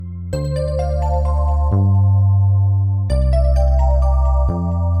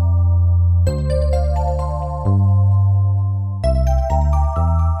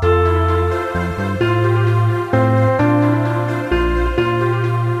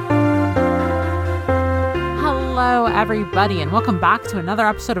everybody, and welcome back to another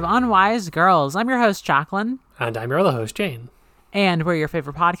episode of Unwise Girls. I'm your host, Jacqueline. And I'm your other host, Jane. And we're your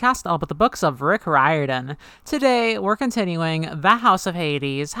favorite podcast, all about the books of Rick Riordan. Today, we're continuing The House of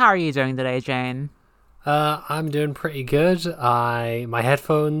Hades. How are you doing today, Jane? I'm doing pretty good. My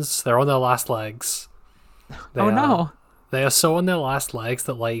headphones, they're on their last legs. No. They are so on their last legs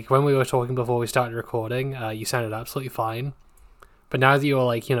that, like, when we were talking before we started recording, you sounded absolutely fine. But now that you're,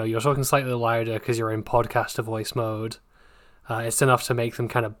 like, you're talking slightly louder because you're in podcaster voice mode, it's enough to make them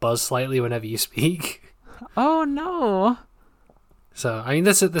kind of buzz slightly whenever you speak. Oh, no. So, I mean,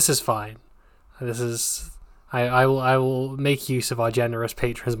 this is fine. I will make use of our generous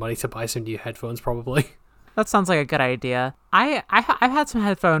patrons' money to buy some new headphones, probably. That sounds like a good idea. I've had some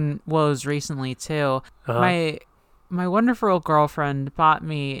headphone woes recently, too. My wonderful girlfriend bought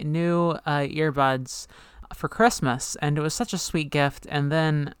me new earbuds for Christmas, and it was such a sweet gift. And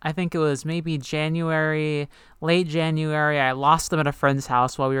then I think it was maybe late January, I lost them at a friend's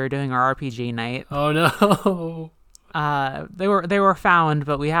house while we were doing our RPG night. Oh no. They were found,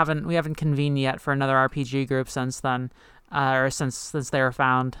 but we haven't convened yet for another RPG group since then, or since they were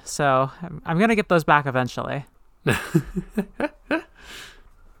found. So I'm gonna get those back eventually.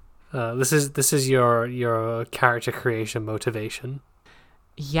 This is your character creation motivation.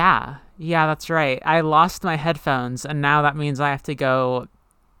 Yeah, that's right. I lost my headphones, and now that means I have to go.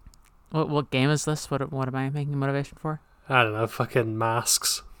 What game is this? What am I making motivation for? I don't know. Fucking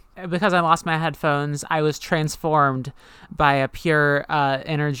masks. Because I lost my headphones, I was transformed by a pure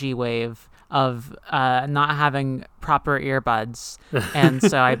energy wave of not having proper earbuds, and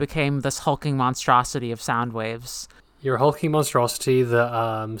so I became this hulking monstrosity of sound waves. You're a hulking monstrosity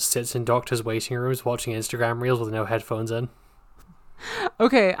that sits in doctors' waiting rooms watching Instagram reels with no headphones in.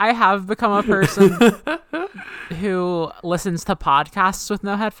 Okay, I have become a person who listens to podcasts with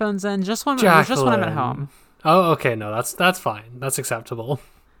no headphones in, just when I'm at home. Oh, okay, no, that's fine. That's acceptable.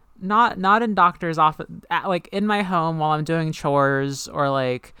 Not in doctor's office, like in my home while I'm doing chores or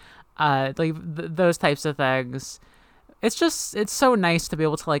those types of things. It's so nice to be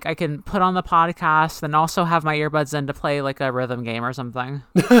able to, like, I can put on the podcast and also have my earbuds in to play like a rhythm game or something.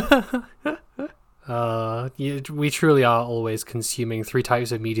 We truly are always consuming 3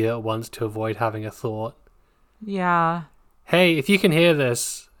 types of media at once to avoid having a thought. Yeah. Hey, if you can hear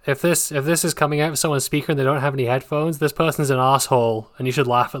this, if this is coming out of someone's speaker and they don't have any headphones, this person's an asshole and you should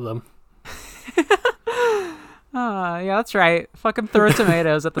laugh at them. Yeah, that's right. Fucking throw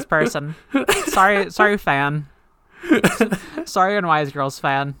tomatoes at this person. Sorry, fan. Sorry, Unwise Girls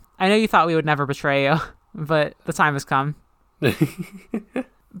fan. I know you thought we would never betray you, but the time has come.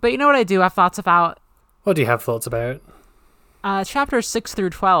 But you know what I do have thoughts about? What do you have thoughts about? Chapters 6 through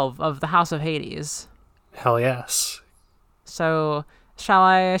 12 of The House of Hades. Hell yes. So, shall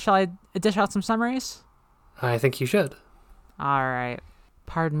I dish out some summaries? I think you should. All right.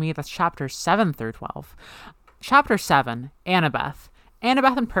 Pardon me, that's chapters 7 through 12. Chapter 7, Annabeth.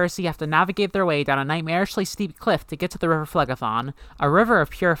 Annabeth and Percy have to navigate their way down a nightmarishly steep cliff to get to the River Phlegethon, a river of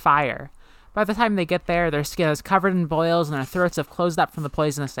pure fire. By the time they get there, their skin is covered in boils and their throats have closed up from the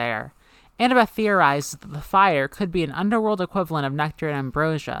poisonous air. Annabeth theorizes that the fire could be an underworld equivalent of nectar and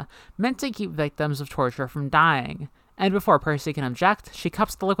ambrosia, meant to keep victims of torture from dying. And before Percy can object, she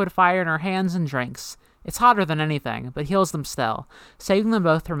cups the liquid fire in her hands and drinks. It's hotter than anything, but heals them still, saving them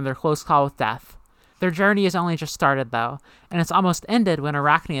both from their close call with death. Their journey has only just started, though, and it's almost ended when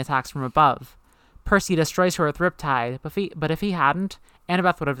Arachne attacks from above. Percy destroys her with Riptide, but if he hadn't,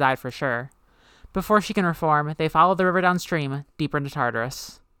 Annabeth would have died for sure. Before she can reform, they follow the river downstream, deeper into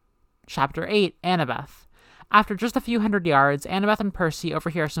Tartarus. Chapter 8, Annabeth. After just a few hundred yards, Annabeth and Percy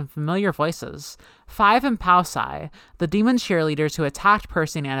overhear some familiar voices. Five and Pausai, the demon cheerleaders who attacked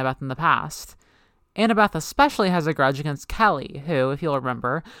Percy and Annabeth in the past. Annabeth especially has a grudge against Kelly, who, if you'll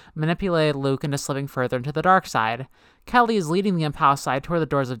remember, manipulated Luke into slipping further into the dark side. Kelly is leading the Impausai toward the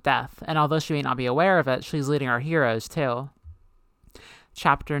doors of death, and although she may not be aware of it, she's leading our heroes, too.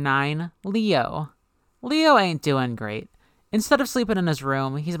 Chapter 9, Leo. Leo ain't doing great. Instead of sleeping in his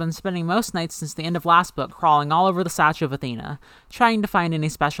room, he's been spending most nights since the end of last book crawling all over the statue of Athena, trying to find any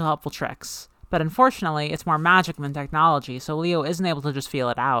special helpful tricks. But unfortunately, it's more magic than technology, so Leo isn't able to just feel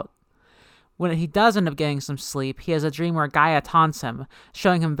it out. When he does end up getting some sleep, he has a dream where Gaia taunts him,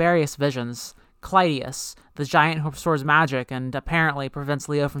 showing him various visions. Clytius, the giant who absorbs magic and apparently prevents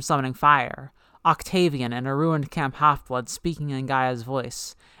Leo from summoning fire. Octavian and a ruined Camp Half-Blood speaking in Gaia's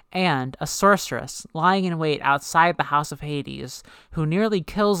voice. And a sorceress lying in wait outside the House of Hades, who nearly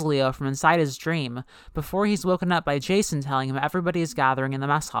kills Leo from inside his dream before he's woken up by Jason telling him everybody is gathering in the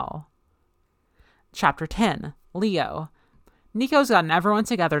mess hall. Chapter 10, Leo. Nico's gotten everyone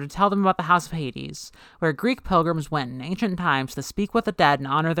together to tell them about the House of Hades, where Greek pilgrims went in ancient times to speak with the dead and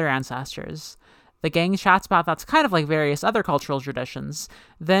honor their ancestors. The gang chats about that's kind of like various other cultural traditions,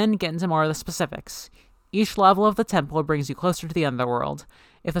 then get into more of the specifics. Each level of the temple brings you closer to the underworld.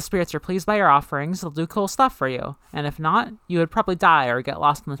 If the spirits are pleased by your offerings, they'll do cool stuff for you, and if not, you would probably die or get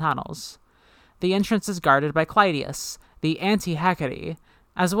lost in the tunnels. The entrance is guarded by Clydius, the anti-Hecate,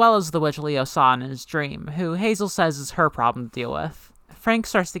 as well as the witch Leo saw in his dream, who Hazel says is her problem to deal with. Frank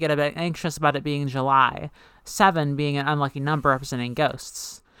starts to get a bit anxious about it being July, 7 being an unlucky number representing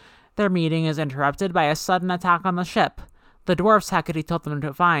ghosts. Their meeting is interrupted by a sudden attack on the ship. The dwarfs Hecate told them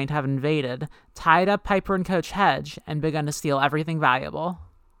to find have invaded, tied up Piper and Coach Hedge, and begun to steal everything valuable.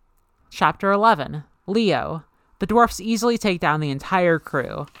 Chapter 11. Leo. The dwarfs easily take down the entire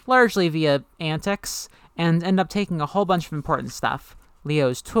crew, largely via antics, and end up taking a whole bunch of important stuff.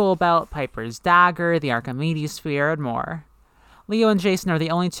 Leo's tool belt, Piper's dagger, the Archimedes sphere, and more. Leo and Jason are the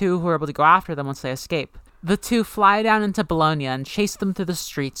only two who are able to go after them once they escape. The two fly down into Bologna and chase them through the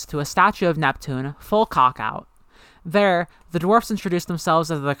streets to a statue of Neptune, full cock out. There, the dwarfs introduce themselves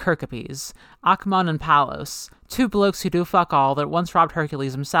as the Kerkopes, Akhmon and Palos, two blokes who do fuck all that once robbed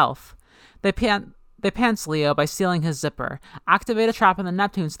Hercules himself. They pants Leo by stealing his zipper, activate a trap in the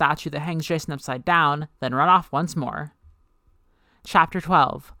Neptune statue that hangs Jason upside down, then run off once more. Chapter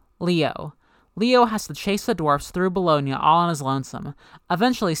 12. Leo. Leo has to chase the dwarfs through Bologna all on his lonesome,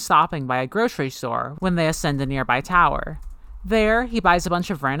 eventually stopping by a grocery store when they ascend a nearby tower. There, he buys a bunch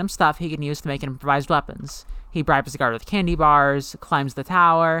of random stuff he can use to make improvised weapons. He bribes the guard with candy bars, climbs the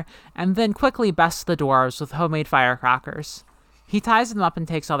tower, and then quickly bests the dwarves with homemade firecrackers. He ties them up and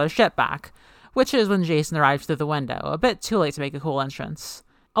takes all their shit back, which is when Jason arrives through the window, a bit too late to make a cool entrance.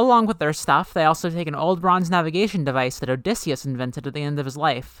 Along with their stuff, they also take an old bronze navigation device that Odysseus invented at the end of his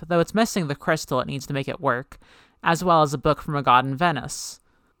life, though it's missing the crystal it needs to make it work, as well as a book from a god in Venice.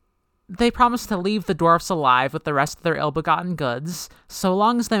 They promise to leave the dwarfs alive with the rest of their ill-begotten goods, so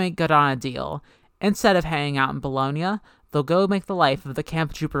long as they make good on a deal. Instead of hanging out in Bologna, they'll go make the life of the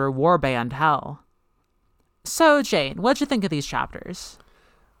Camp Jupiter warband hell. So, Jane, what'd you think of these chapters?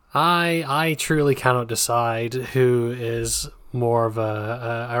 I truly cannot decide who is more of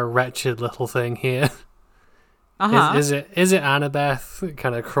a wretched little thing here. Uh-huh. Is it Annabeth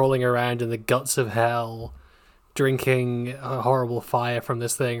kind of crawling around in the guts of hell, drinking a horrible fire from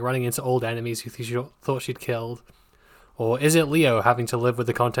this thing, running into old enemies who she thought she'd killed? Or is it Leo having to live with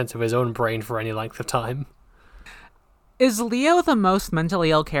the contents of his own brain for any length of time? Is Leo the most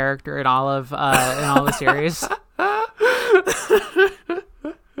mentally ill character in all of the series?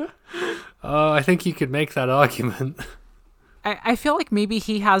 Oh, I think you could make that argument. I feel like maybe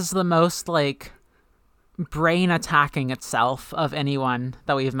he has the most, like, brain attacking itself of anyone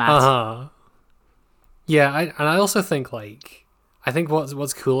that we've met. Uh-huh. Yeah, and I also think, like, I think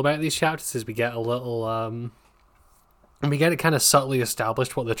what's cool about these chapters is we get a little, we get it kind of subtly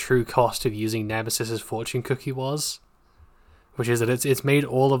established what the true cost of using Nemesis's fortune cookie was. Which is that it's made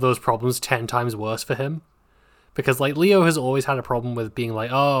all of those problems 10 times worse for him. Because, like, Leo has always had a problem with being like,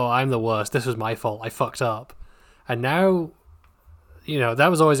 oh, I'm the worst, this was my fault, I fucked up. And now, you know, that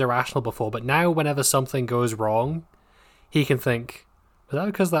was always irrational before, but now whenever something goes wrong, he can think, was that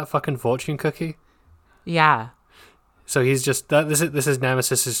because of that fucking fortune cookie? Yeah. So he's just, this is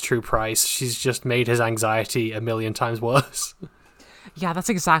Nemesis's true price. She's just made his anxiety 1,000,000 times worse. Yeah, that's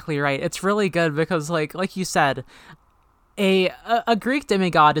exactly right. It's really good because, like you said, a Greek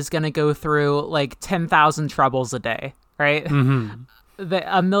demigod is going to go through like 10,000 troubles a day, right? Mm-hmm.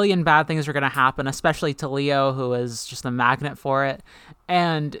 A million bad things are going to happen, especially to Leo, who is just a magnet for it.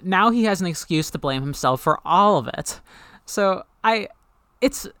 And now he has an excuse to blame himself for all of it. So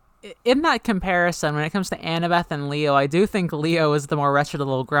it's in that comparison, when it comes to Annabeth and Leo, I do think Leo is the more wretched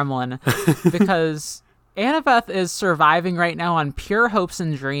little gremlin because Annabeth is surviving right now on pure hopes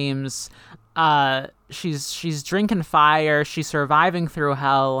and dreams. She's drinking fire. She's surviving through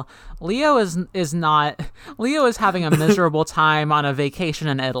hell. Leo is not. Leo is having a miserable time on a vacation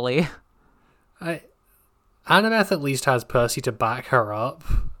in Italy. Annabeth at least has Percy to back her up.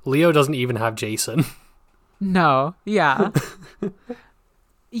 Leo doesn't even have Jason. No. Yeah.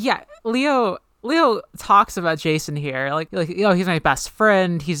 Yeah. Leo talks about Jason here, like you know, he's my best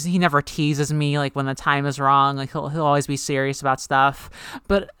friend. He never teases me like when the time is wrong. Like he'll always be serious about stuff.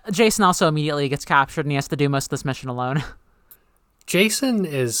 But Jason also immediately gets captured and he has to do most of this mission alone. Jason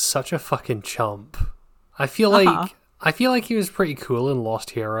is such a fucking chump. I feel like he was pretty cool in Lost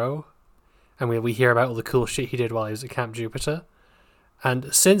Hero, and we hear about all the cool shit he did while he was at Camp Jupiter.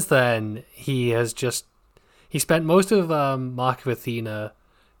 And since then, he spent most of Mark of Athena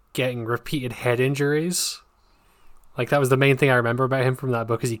getting repeated head injuries, Like, that was the main thing I remember about him from that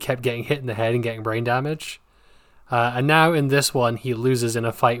book, is he kept getting hit in the head and getting brain damage. And now in this one, he loses in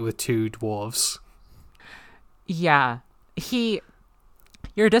a fight with two dwarves. Yeah.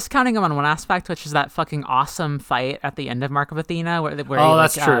 You're discounting him on one aspect, which is that fucking awesome fight at the end of Mark of Athena, where Oh, he,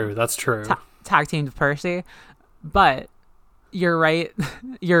 that's like, true. That's true. tag teamed with Percy. But you're right.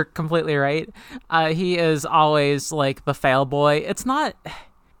 You're completely right. He is always like the fail boy. It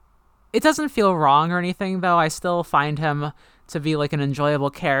doesn't feel wrong or anything, though. I still find him to be like an enjoyable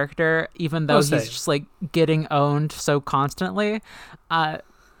character, even though he's just like getting owned so constantly.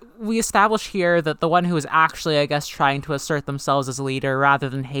 We establish here that the one who is actually, I guess, trying to assert themselves as leader rather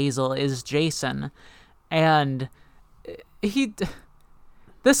than Hazel is Jason, and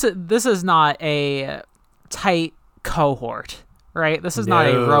this is not a tight cohort, right? This is not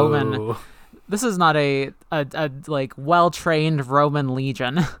a Roman. This is not a like well-trained Roman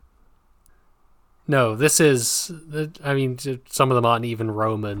legion. No, this is. I mean, some of them aren't even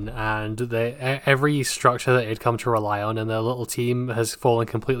Roman, and every structure that they'd come to rely on in their little team has fallen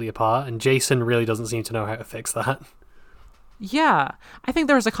completely apart, and Jason really doesn't seem to know how to fix that. Yeah, I think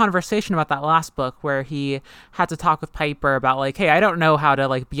there was a conversation about that last book where he had to talk with Piper about like, hey, I don't know how to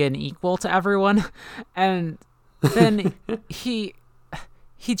like be an equal to everyone, and then he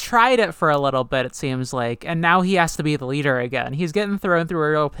tried it for a little bit, it seems like, and now he has to be the leader again. He's getting thrown through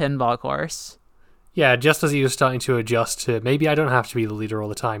a real pinball course. Yeah, just as he was starting to adjust to, maybe I don't have to be the leader all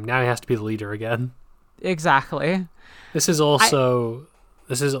the time. Now he has to be the leader again. Exactly. This is also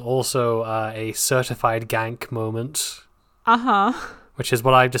a certified gank moment. Uh-huh. Which is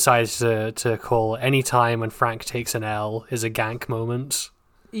what I've decided to call any time when Frank takes an L is a gank moment.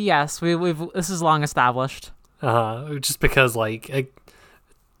 Yes, this is long established. Just because, like,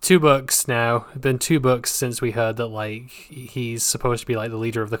 2 books now. It's been 2 books since we heard that, like, he's supposed to be, like, the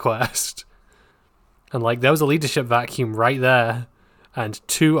leader of the quest. And, like, there was a leadership vacuum right there, and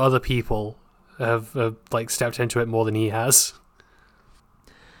 2 other people have like, stepped into it more than he has.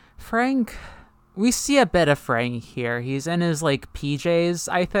 Frank, we see a bit of Frank here. He's in his, like, PJs,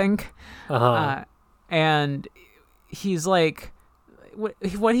 I think. And he's, like,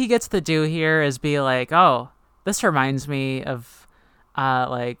 what he gets to do here is be like, oh, this reminds me of,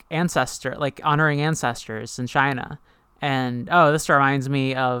 like, honoring ancestors in China. And, oh, this reminds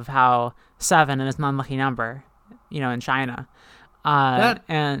me of how 7 is an unlucky number, in China. That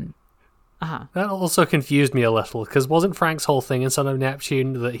also confused me a little, because wasn't Frank's whole thing in Son of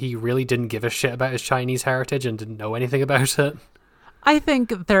Neptune that he really didn't give a shit about his Chinese heritage and didn't know anything about it? I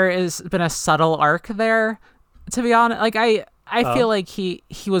think there has been a subtle arc there, to be honest. Like, I feel like he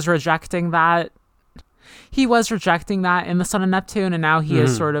was rejecting that. He was rejecting that in the Son of Neptune, and now he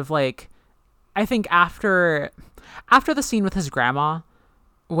is sort of like, I think after the scene with his grandma,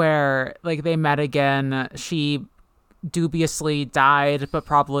 where like they met again, she dubiously died but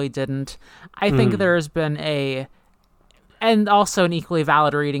probably didn't. I think there's been and also an equally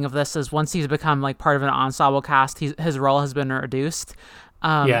valid reading of this is once he's become like part of an ensemble cast, his role has been reduced.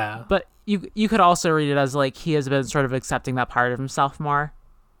 But you could also read it as like he has been sort of accepting that part of himself more.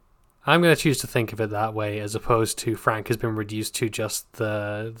 I'm going to choose to think of it that way, as opposed to Frank has been reduced to just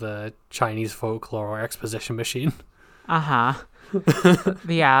the Chinese folklore or exposition machine.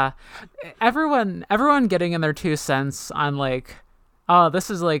 Yeah, everyone getting in their 2 cents on like, oh, this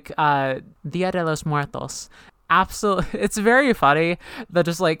is like Dia de los Muertos. Absolutely, it's very funny that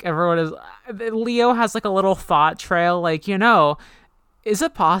just like everyone is. Leo has like a little thought trail, like, is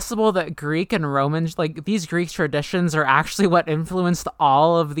it possible that Greek and Roman, like these Greek traditions, are actually what influenced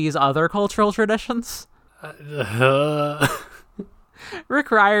all of these other cultural traditions?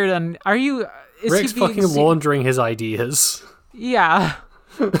 Rick Riordan, Rick's fucking laundering his ideas. Yeah.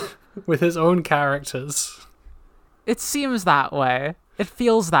 With his own characters. It seems that way. It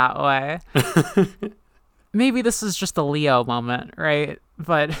feels that way. Maybe this is just a Leo moment, right?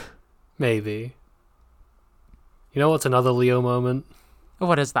 But maybe. You know what's another Leo moment?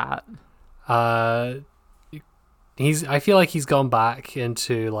 What is that? I feel like he's gone back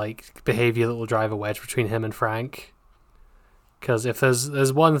into like behavior that will drive a wedge between him and Frank. Because if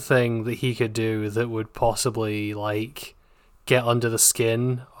there's one thing that he could do that would possibly like get under the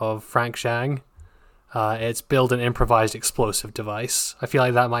skin of Frank Zhang, it's build an improvised explosive device. I feel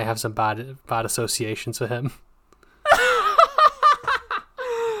like that might have some bad associations with him.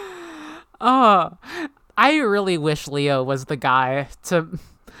 Oh, I really wish Leo was the guy to.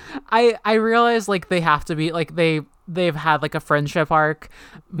 I realize like they have to be like they've had like a friendship arc,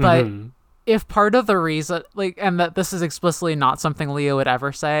 but if part of the reason, like, and that this is explicitly not something Leo would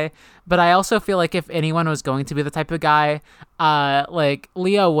ever say, but I also feel like if anyone was going to be the type of guy, like,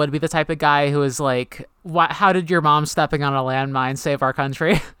 Leo would be the type of guy who is like, how did your mom stepping on a landmine save our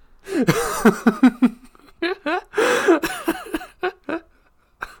country?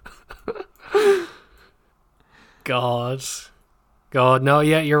 God, no,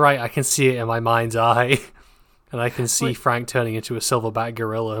 yeah, you're right. I can see it in my mind's eye. And I can see Frank turning into a silverback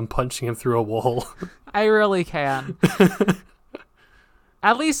gorilla and punching him through a wall. I really can.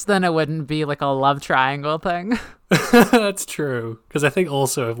 At least then it wouldn't be like a love triangle thing. That's true. Because I think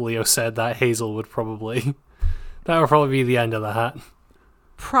also if Leo said that, Hazel would probably... That would probably be the end of that.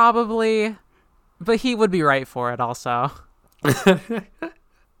 Probably. But he would be right for it also.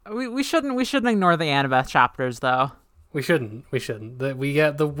 we shouldn't ignore the Annabeth chapters, though. We shouldn't. We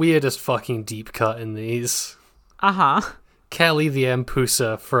get the weirdest fucking deep cut in these. Uh-huh. Kelly the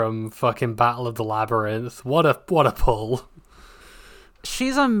Empusa from fucking Battle of the Labyrinth. What a pull.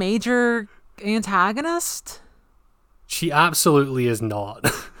 She's a major antagonist? She absolutely is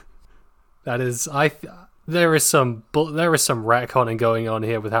not. That is, there is some retconning going on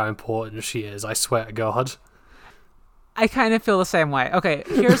here with how important she is, I swear to God. I kind of feel the same way. Okay,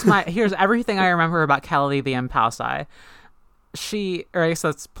 here's everything I remember about Kelly the Empusa. Or I guess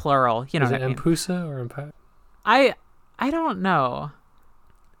that's plural, you know is what it I mean. Empusa or Empusa? I don't know.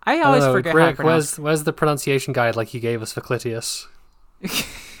 I always forget how to pronounce. Where's the pronunciation guide like you gave us for Clitius?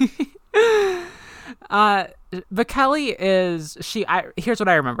 But Kelly is here's what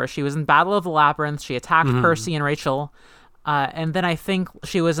I remember. She was in Battle of the Labyrinth. She attacked Percy and Rachel, and then I think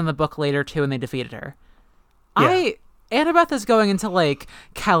she was in the book later too, and they defeated her. Yeah. Annabeth is going into like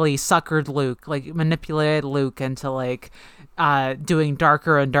Kelly suckered Luke, like manipulated Luke into like doing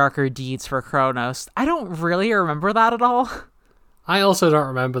darker and darker deeds for Kronos. I don't really remember that at all. I also don't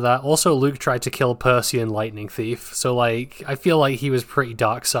remember that. Also, Luke tried to kill Percy and Lightning Thief, so like I feel like he was pretty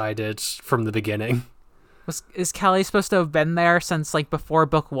dark-sided from the beginning. Is Kelly supposed to have been there since like before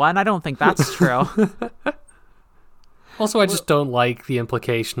book 1? I don't think that's true. Also, I just don't like the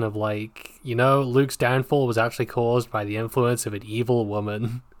implication of like, Luke's downfall was actually caused by the influence of an evil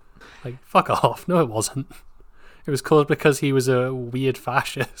woman. Like, fuck off. No, it wasn't. It was caused because he was a weird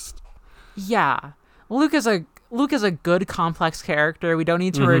fascist. Yeah. Luke is a good complex character. We don't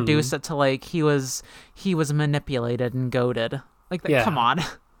need to reduce it to like he was manipulated and goaded. Like that, yeah. Come on.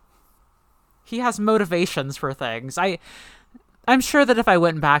 He has motivations for things. I'm sure that if I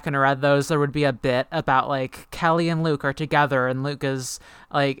went back and read those, there would be a bit about like Kelly and Luke are together and Luke is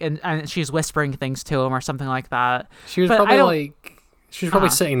like and she's whispering things to him or something like that. She was probably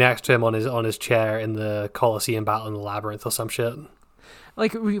sitting next to him on his chair in the Colosseum battle in the Labyrinth or some shit.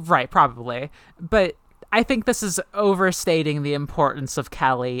 Like, right, probably. But I think this is overstating the importance of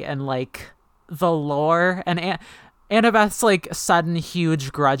Kelly and like the lore, and Annabeth's like sudden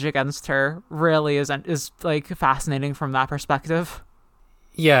huge grudge against her really is like fascinating from that perspective.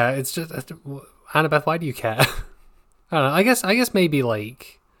 Yeah, it's just Annabeth, why do you care? I don't know. I guess maybe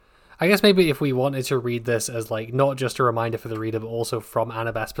if we wanted to read this as like not just a reminder for the reader, but also from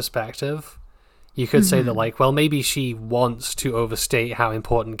Annabeth's perspective, you could say that like, well, maybe she wants to overstate how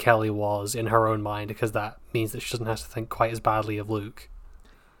important Kelly was in her own mind because that means that she doesn't have to think quite as badly of Luke.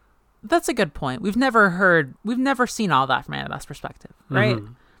 That's a good point. We've never seen all that from Annabeth's perspective, right?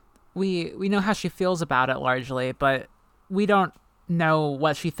 We know how she feels about it largely, but we don't know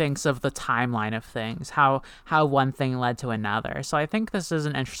what she thinks of the timeline of things, how one thing led to another. So I think this is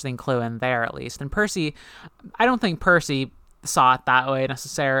an interesting clue in there at least. And Percy, I don't think Percy saw it that way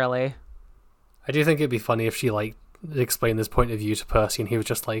necessarily. I do think it'd be funny if she like explained this point of view to Percy and he was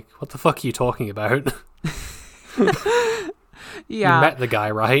just like, what the fuck are you talking about? Yeah. You met the guy,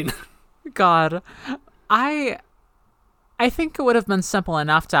 right? God. I think it would have been simple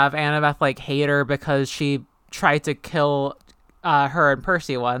enough to have Annabeth like hate her because she tried to kill her and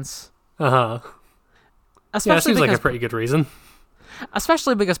Percy once. Uh-huh. Yeah, that seems like a pretty good reason.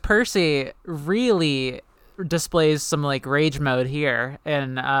 Especially because Percy really displays some like rage mode here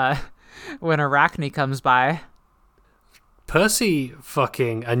and when Arachne comes by. Percy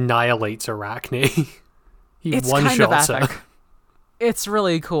fucking annihilates Arachne. It's one-shots her. It's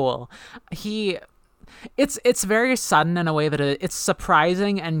really cool. It's very sudden in a way that it's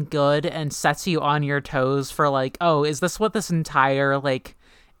surprising and good and sets you on your toes for like, oh, is this what it's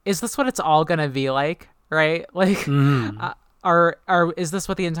all gonna be like, right? Like, is this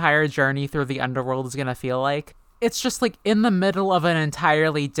what the entire journey through the underworld is gonna feel like? it's just like in the middle of an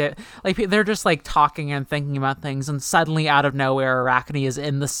entirely like they're just like talking and thinking about things, and suddenly out of nowhere Arachne is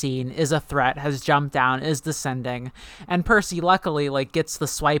in the scene, is a threat, has jumped down, is descending, and Percy luckily like gets the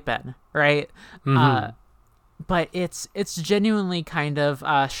swipe in, right? But it's genuinely kind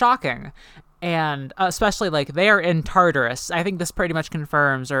of shocking. And especially like they are in Tartarus. I think this pretty much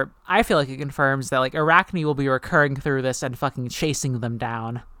confirms, or I feel like it confirms, that like Arachne will be recurring through this and fucking chasing them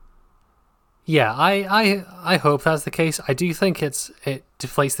down. Yeah, I hope that's the case. I do think it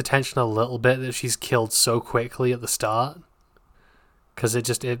deflates the tension a little bit that she's killed so quickly at the start, because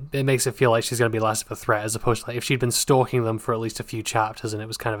it makes it feel like she's going to be less of a threat, as opposed to like if she'd been stalking them for at least a few chapters and it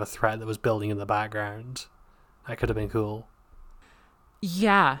was kind of a threat that was building in the background. That could have been cool.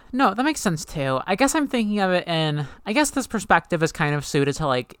 Yeah, no, that makes sense too. I guess I'm thinking of it in, I guess this perspective is kind of suited to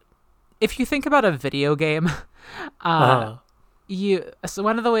like, if you think about a video game, so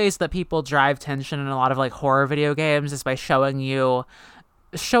one of the ways that people drive tension in a lot of like horror video games is by showing you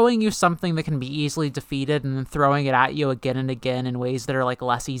something that can be easily defeated and then throwing it at you again and again in ways that are like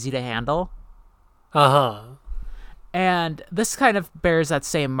less easy to handle. And this kind of bears that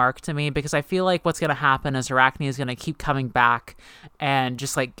same mark to me, because I feel like what's going to happen is Arachne is going to keep coming back, and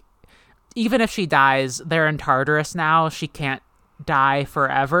just like, even if she dies, they're in Tartarus now, she can't die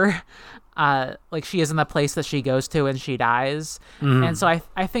forever. Like she is in the place that she goes to and she dies. And so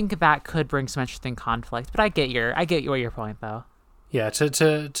I think that could bring some interesting conflict, but I get your point though. Yeah,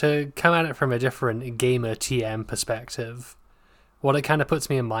 to come at it from a different gamer TM perspective, what it kind of puts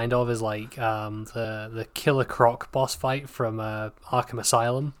me in mind of is like the Killer Croc boss fight from Arkham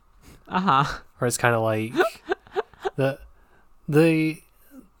Asylum. Where it's kind of like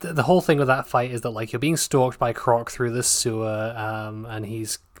the whole thing with that fight is that like you're being stalked by Croc through the sewer, and you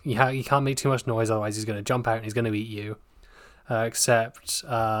can't make too much noise, otherwise he's going to jump out and he's going to eat you. Except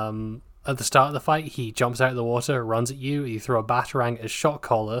at the start of the fight, he jumps out of the water, runs at you, you throw a batarang at his shock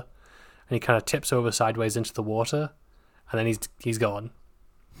collar, and he kind of tips over sideways into the water. And then he's gone.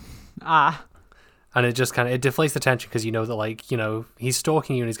 And it just kind of, it deflates the tension, because you know that like, you know, he's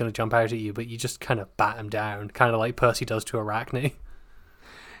stalking you and he's going to jump out at you, but you just kind of bat him down, kind of like Percy does to Arachne.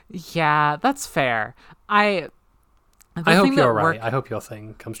 Yeah, that's fair. I hope you're right. I hope your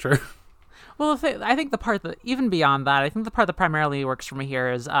thing comes true. Well, I think the part that, even beyond that, I think the part that primarily works for me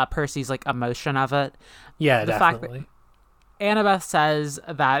here is Percy's like emotion of it. Yeah, the definitely. Fact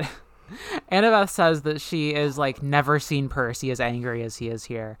that Annabeth says that she is like never seen Percy as angry as he is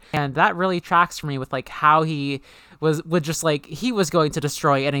here, and that really tracks for me with like how he was going to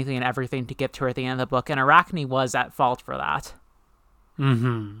destroy anything and everything to get to her at the end of the book, and Arachne was at fault for that.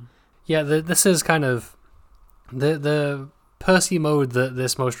 Yeah, this is kind of the Percy mode that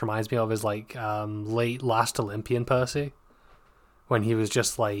this most reminds me of is like late Last Olympian Percy, when he was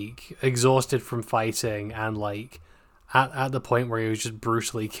just like exhausted from fighting and like at the point where he was just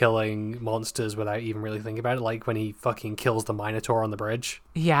brutally killing monsters without even really thinking about it, like when he fucking kills the Minotaur on the bridge.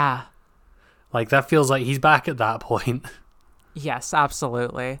 Yeah. Like, that feels like he's back at that point. Yes,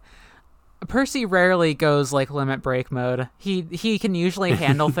 absolutely. Percy rarely goes, like, limit break mode. He can usually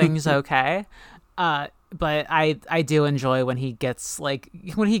handle things okay, but I do enjoy when he gets,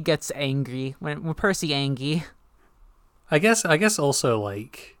 angry, when Percy angry. I guess also,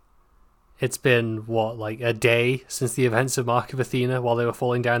 like, it's been, like a day since the events of Mark of Athena while they were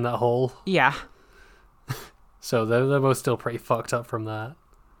falling down that hole? Yeah. So they're both still pretty fucked up from that.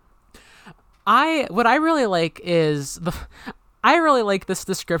 What I really like is I really like this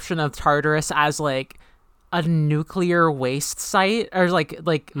description of Tartarus as like a nuclear waste site, or like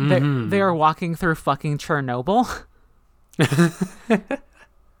they are walking through fucking Chernobyl.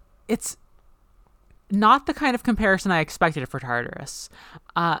 It's not the kind of comparison I expected for Tartarus,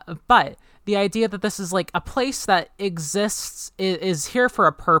 but the idea that this is like a place that exists, is here for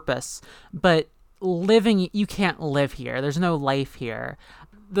a purpose, but you can't live here. There's no life here.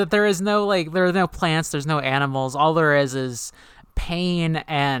 That there are no plants, there's no animals. All there is pain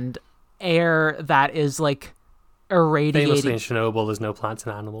and air that is like irradiating. Famously in Chernobyl, there's no plants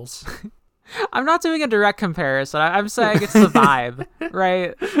and animals. I'm not doing a direct comparison. I'm saying it's the vibe,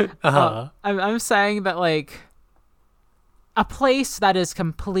 right? I'm saying that like a place that is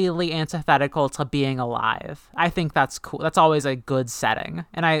completely antithetical to being alive. I think that's cool. That's always a good setting.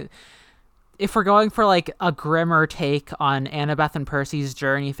 And if we're going for like a grimmer take on Annabeth and Percy's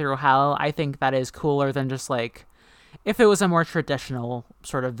journey through hell, I think that is cooler than just like if it was a more traditional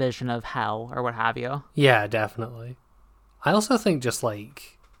sort of vision of hell or what have you. Yeah, definitely. I also think just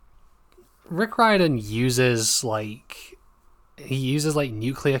like Rick Riordan uses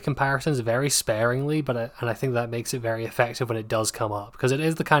nuclear comparisons very sparingly, and I think that makes it very effective when it does come up, because it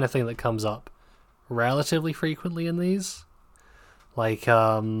is the kind of thing that comes up relatively frequently in these. Like,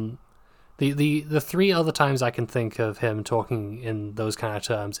 the three other times I can think of him talking in those kind of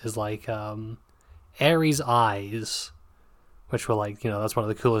terms is like Ares' eyes, which were like, that's one of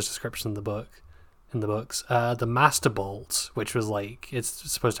the coolest descriptions in the books. The Master Bolt, which was like,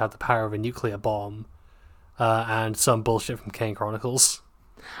 it's supposed to have the power of a nuclear bomb, and some bullshit from Kane Chronicles.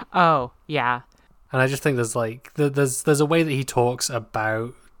 Oh, yeah. And I just think there's like there's a way that he talks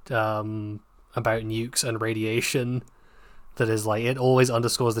about nukes and radiation that is like, it always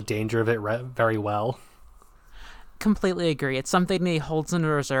underscores the danger of it very well. Completely agree. It's something he holds in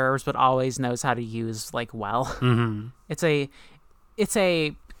reserves, but always knows how to use like well. Mm-hmm. It's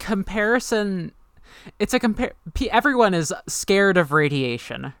a comparison. Everyone is scared of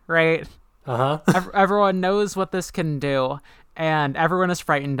radiation, right? Everyone knows what this can do, and everyone is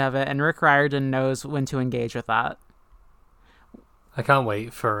frightened of it. And Rick Riordan knows when to engage with that. I can't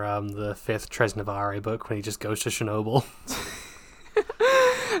wait for the 5th Tres Navare book when he just goes to Chernobyl.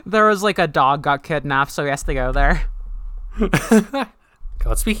 There was like a dog got kidnapped, so he has to go there.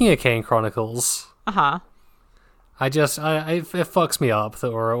 God, speaking of Kane Chronicles, it fucks me up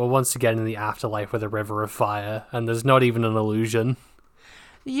that we're once again in the afterlife with a river of fire, and there's not even an allusion.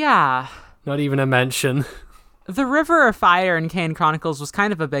 Yeah. Not even a mention. The river of fire in Kane Chronicles was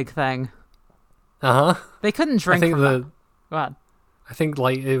kind of a big thing. They couldn't drink from that. Go ahead. I think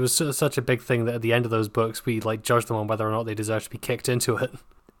like it was such a big thing that at the end of those books we like judged them on whether or not they deserved to be kicked into it.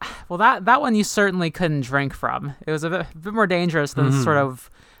 Well, that one you certainly couldn't drink from. It was a bit more dangerous than this sort of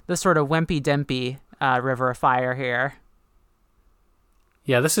wimpy dimpy river of fire here.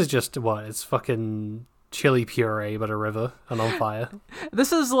 Yeah, this is just it's fucking chili puree but a river and on fire.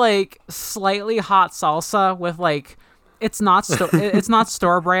 This is like slightly hot salsa with like, it's not it's not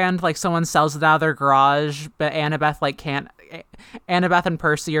store brand, like someone sells it out of their garage, but Annabeth like can't. Annabeth and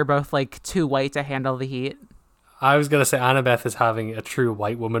Percy are both like too white to handle the heat. I was gonna say Annabeth is having a true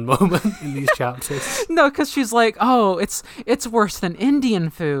white woman moment in these chapters. No, because she's like, oh, it's worse than Indian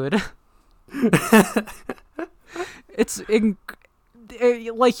food.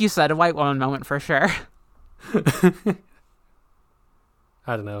 Like you said, a white woman moment for sure. I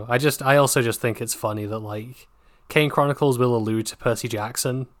don't know. I also just think it's funny that like Kane Chronicles will allude to Percy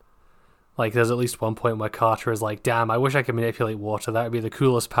Jackson. Like, there's at least one point where Carter is like, damn, I wish I could manipulate water. That would be the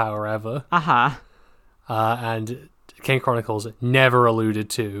coolest power ever. And Kane Chronicles never alluded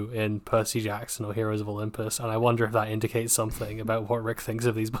to in Percy Jackson or Heroes of Olympus. And I wonder if that indicates something about what Rick thinks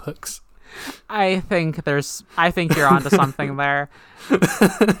of these books. I think you're onto something there.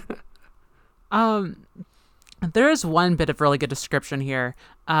 There is one bit of really good description here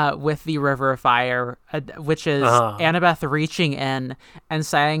with the River of Fire, which is Annabeth reaching in and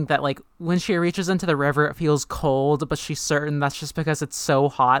saying that like when she reaches into the river, it feels cold, but she's certain that's just because it's so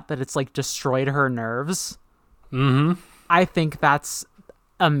hot that it's like destroyed her nerves. Mm-hmm. I think that's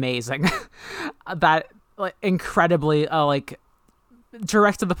amazing. That like incredibly like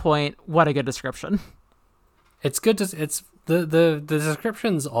direct to the point. What a good description. It's good to it's the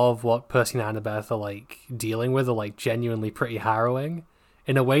descriptions of what Percy and Annabeth are like dealing with are like genuinely pretty harrowing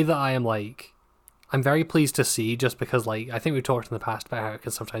in a way that I'm very pleased to see, just because like I think we've talked in the past about how it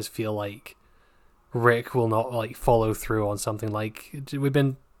can sometimes feel like Rick will not like follow through on something. Like we've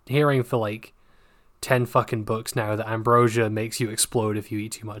been hearing for like 10 fucking books now that ambrosia makes you explode if you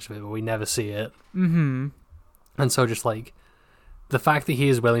eat too much of it, but we never see it. Mm-hmm. And so just like the fact that he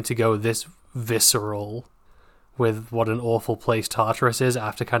is willing to go this visceral with what an awful place Tartarus is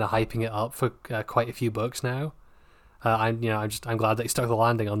after kind of hyping it up for quite a few books now. I'm glad that he stuck the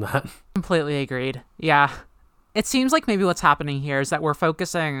landing on that. Completely agreed. Yeah. It seems like maybe what's happening here is that we're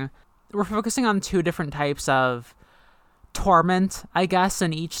focusing on two different types of torment, I guess,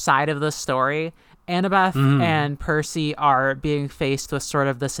 in each side of the story. Annabeth and Percy are being faced with sort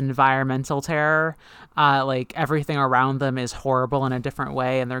of this environmental terror. Like everything around them is horrible in a different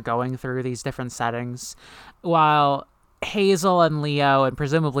way, and they're going through these different settings. While Hazel and Leo, and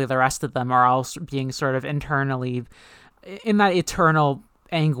presumably the rest of them, are all being sort of internally in that eternal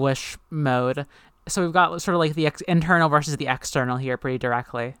anguish mode. So we've got sort of like the internal versus the external here pretty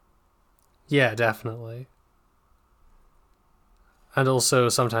directly. Yeah, definitely. And also,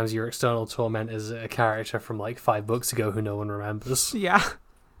 sometimes your external torment is a character from like 5 books ago who no one remembers. Yeah.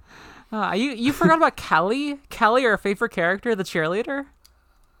 You forgot about Kelly? Kelly, our favorite character, the cheerleader?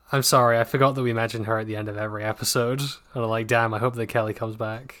 I'm sorry, I forgot that we mentioned her at the end of every episode. And I'm like, damn, I hope that Kelly comes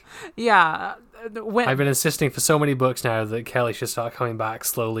back. Yeah. I've been insisting for so many books now that Kelly should start coming back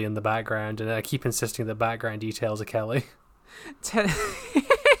slowly in the background, and I keep insisting that background details are Kelly.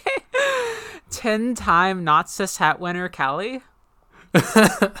 10-time not cis het winner Kelly?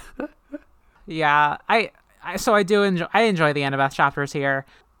 Yeah, so I enjoy the Annabeth chapters here.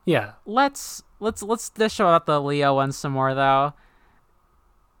 Yeah. Let's dish about the Leo one some more though.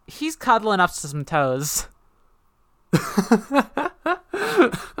 He's cuddling up to some toes.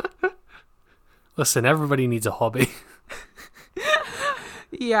 Listen, everybody needs a hobby.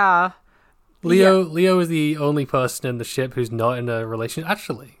 Yeah. Leo is the only person in the ship who's not in a relationship.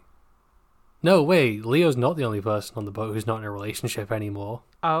 Actually, no, wait. Leo's not the only person on the boat who's not in a relationship anymore.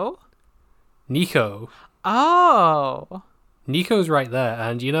 Oh? Nico. Oh. Nico's right there,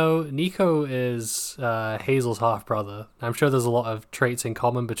 and Nico is Hazel's half brother. I'm sure there's a lot of traits in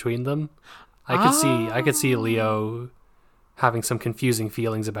common between them. I could see Leo having some confusing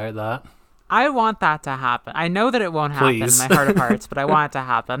feelings about that. I want that to happen. I know that it won't happen in my heart of hearts, but I want it to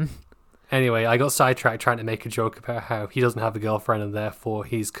happen. Anyway, I got sidetracked trying to make a joke about how he doesn't have a girlfriend and therefore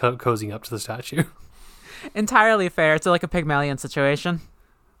he's cozying up to the statue. Entirely fair. It's like a Pygmalion situation.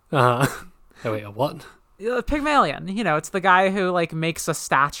 Oh wait, a what? Pygmalion, it's the guy who makes a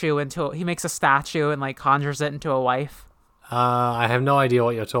statue and conjures it into a wife. I have no idea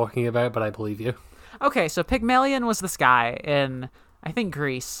what you're talking about, but I believe you. Okay, so Pygmalion was this guy in, I think,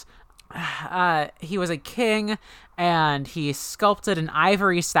 Greece. He was a king, and he sculpted an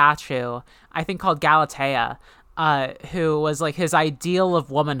ivory statue, I think called Galatea, who was his ideal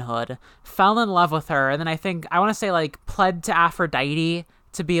of womanhood, fell in love with her, and then I want to say pled to Aphrodite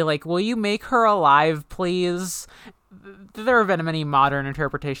to be will you make her alive, please? There have been many modern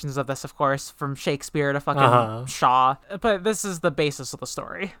interpretations of this, of course, from Shakespeare to fucking Shaw, but this is the basis of the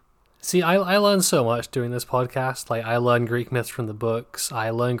story. See, I learned so much doing this podcast. I learned Greek myths from the books.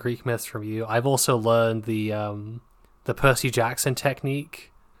 I learned Greek myths from you. I've also learned the Percy Jackson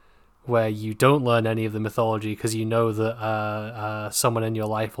technique, where you don't learn any of the mythology because you know that someone in your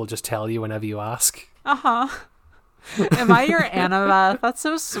life will just tell you whenever you ask. Uh-huh. Am I your Annabeth? That's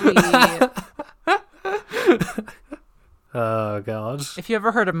so sweet. Oh, God. If you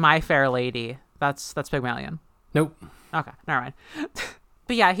ever heard of My Fair Lady, that's Pygmalion. Nope. Okay, never mind.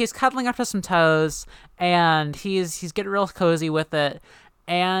 But yeah, he's cuddling up to some toes, and he's getting real cozy with it,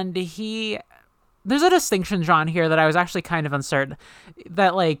 and there's a distinction drawn here that I was actually kind of uncertain,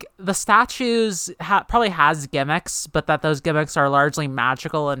 that the statues probably has gimmicks, but that those gimmicks are largely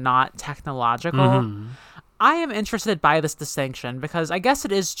magical and not technological. Mm-hmm. I am interested by this distinction because I guess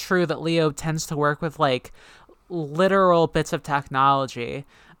it is true that Leo tends to work with literal bits of technology,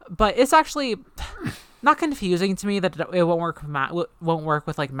 but it's actually not confusing to me that it won't work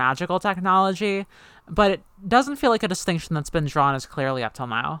with magical technology, but it doesn't feel like a distinction that's been drawn as clearly up till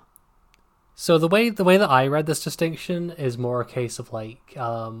now. So the way that I read this distinction is more a case of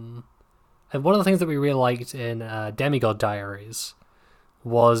and one of the things that we really liked in Demigod Diaries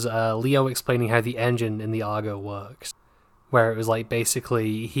was Leo explaining how the engine in the Argo works, where it was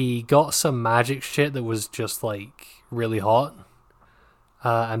basically he got some magic shit that was just really hot,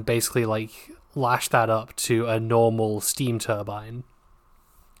 and basically lashed that up to a normal steam turbine,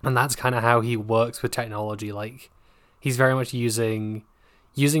 and that's kind of how he works with technology. He's very much using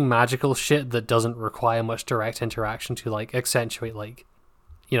magical shit that doesn't require much direct interaction to accentuate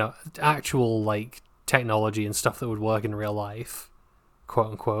actual technology and stuff that would work in real life,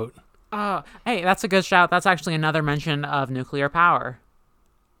 quote unquote. Oh, hey, that's a good shout. That's actually another mention of nuclear power.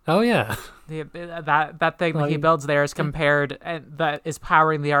 Oh yeah, that thing that he builds there is compared, that is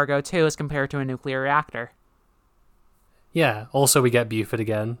powering the Argo 2 is compared to a nuclear reactor. Yeah. Also, we get Buford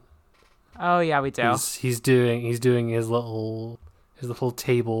again. Oh yeah, we do. He's doing his little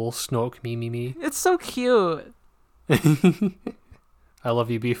table snork me. It's so cute. I love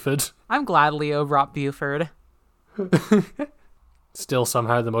you, Buford. I'm glad Leo brought Buford. Still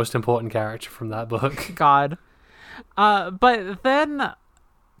somehow the most important character from that book. God. But then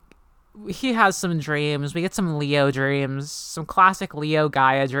he has some dreams. We get some Leo dreams, some classic Leo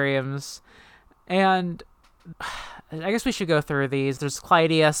Gaia dreams. And I guess we should go through these. There's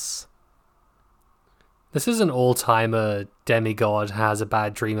Clydius. This is an all-timer demigod has a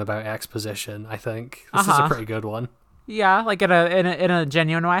bad dream about exposition, I think. This is a pretty good one. Yeah, in a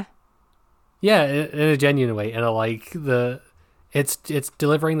genuine way? Yeah, in a genuine way. And it's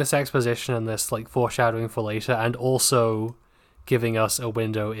delivering this exposition and this foreshadowing for later, and also giving us a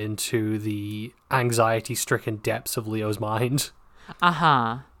window into the anxiety-stricken depths of Leo's mind.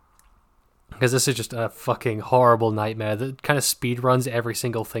 Because this is just a fucking horrible nightmare that kind of speedruns every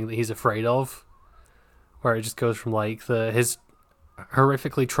single thing that he's afraid of. Where it just goes from his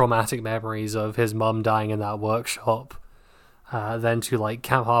horrifically traumatic memories of his mum dying in that workshop, then to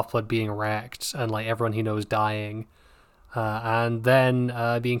Camp Half-Blood being wrecked and everyone he knows dying, and then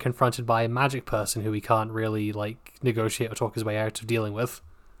being confronted by a magic person who he can't really negotiate or talk his way out of dealing with.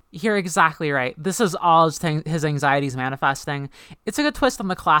 You're exactly right. This is all his anxieties manifesting. It's a good twist on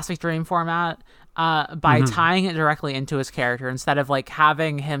the classic dream format by tying it directly into his character instead of like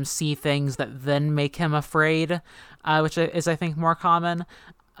having him see things that then make him afraid, which is, I think, more common.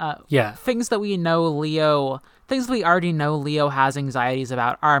 Things that we already know Leo has anxieties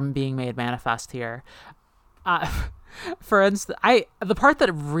about are being made manifest here. For instance, the part that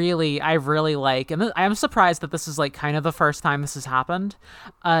I really like, and I am surprised that this is like kind of the first time this has happened,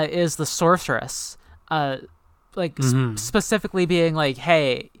 is the sorceress, specifically being like,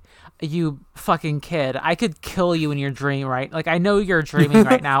 "Hey, you fucking kid, I could kill you in your dream, right? Like, I know you're dreaming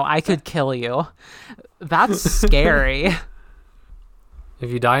right now. I could kill you." That's scary. If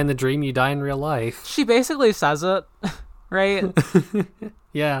you die in the dream, you die in real life. She basically says it, right?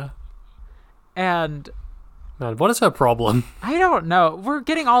 Yeah. And man, what is her problem? I don't know. We're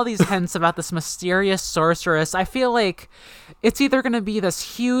getting all these hints about this mysterious sorceress. I feel like it's either going to be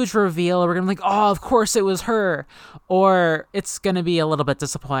this huge reveal, or we're going to be like, oh, of course it was her, or it's going to be a little bit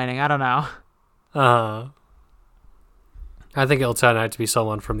disappointing. I don't know. I think it'll turn out to be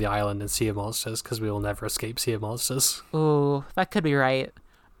someone from the island in Sea of Monsters, because we will never escape Sea of Monsters. Ooh, that could be right.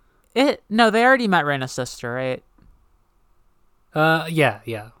 No, they already met Reyna's sister, right? Yeah.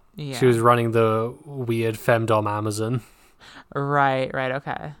 She was running the weird femdom Amazon. Right,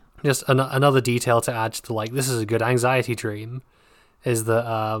 okay. Just another detail to add to this is a good anxiety dream, is that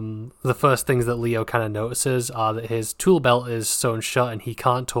the first things that Leo kind of notices are that his tool belt is sewn shut and he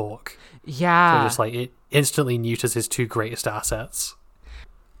can't talk. Yeah. So just it instantly neuters his two greatest assets.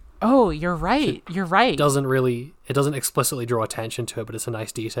 Oh, you're right. It doesn't explicitly draw attention to it, but it's a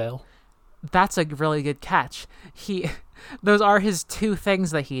nice detail. That's a really good catch. Those are his two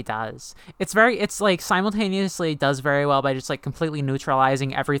things that he does. It's like simultaneously does very well by just like completely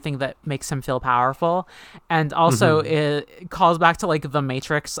neutralizing everything that makes him feel powerful, and also it calls back to like the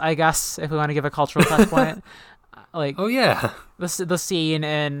Matrix, I guess, if we want to give a cultural touch point. Like, oh yeah, the scene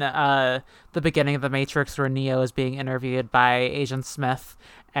in the beginning of the Matrix where Neo is being interviewed by Agent Smith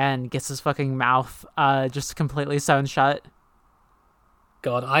and gets his fucking mouth just completely sewn shut.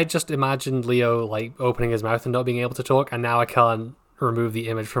 God, I just imagined Leo opening his mouth and not being able to talk, and now I can't remove the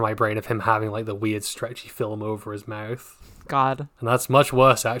image from my brain of him having the weird stretchy film over his mouth. God. And that's much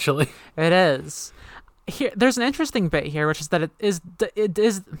worse, actually. It is. There's an interesting bit here, which is that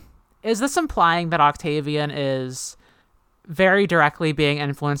is this implying that Octavian is very directly being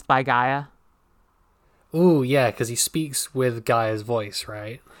influenced by Gaia? Ooh, yeah, because he speaks with Gaia's voice,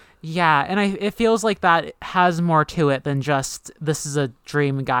 right? Yeah, and it feels like that has more to it than just this is a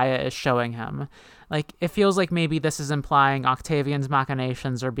dream Gaia is showing him. It feels like maybe this is implying Octavian's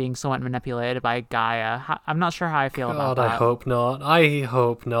machinations are being somewhat manipulated by Gaia. I'm not sure how I feel about that. God, I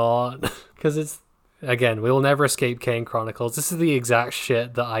hope not. Because it's, again, we will never escape Kane Chronicles. This is the exact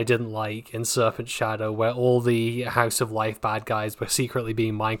shit that I didn't like in Serpent Shadow, where all the House of Life bad guys were secretly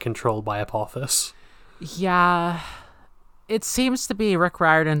being mind-controlled by Apophis. Yeah, it seems to be Rick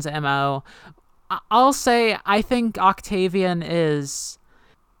Riordan's MO. I'll say I think Octavian is...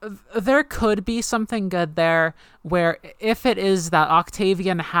 There could be something good there, where if it is that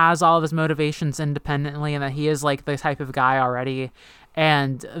Octavian has all of his motivations independently and that he is the type of guy already,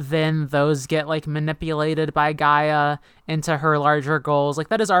 and then those get manipulated by Gaia into her larger goals,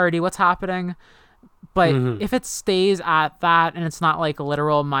 that is already what's happening. But if it stays at that and it's not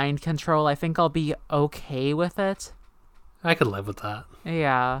literal mind control, I think I'll be okay with it. I could live with that.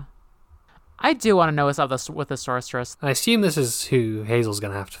 Yeah. I do want to know what's up with the sorceress. I assume this is who Hazel's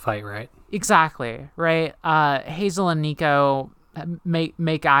going to have to fight, right? Exactly, right? Hazel and Nico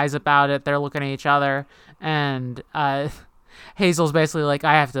make eyes about it. They're looking at each other, and Hazel's basically like,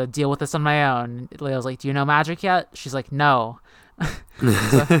 I have to deal with this on my own. Leo's like, do you know magic yet? She's like, no.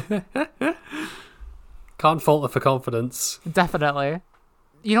 Can't fault her for confidence. Definitely.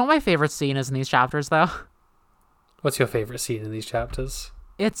 You know what my favorite scene is in these chapters, though? What's your favorite scene in these chapters?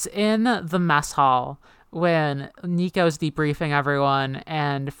 It's in the mess hall when Nico's debriefing everyone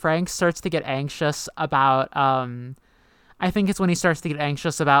and Frank starts to get anxious about, I think it's when he starts to get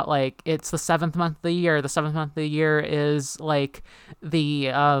anxious about, it's the 7th month of the year. The 7th month of the year is, the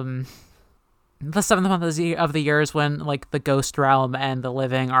 7th month of the year is when, the ghost realm and the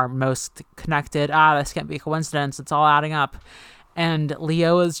living are most connected. This can't be a coincidence. It's all adding up. And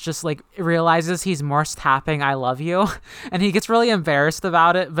Leo is just realizes he's Morse tapping I love you, and he gets really embarrassed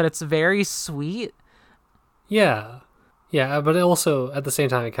about it, but it's very sweet. Yeah, but it also at the same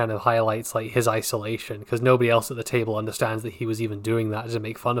time it kind of highlights his isolation, because nobody else at the table understands that he was even doing that to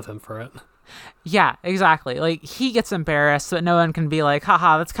make fun of him for it. Yeah, exactly. He gets embarrassed, but no one can be like,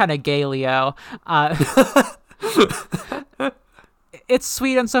 haha, that's kind of gay, Leo. it's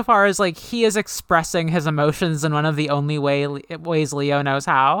sweet insofar as like he is expressing his emotions in one of the only ways Leo knows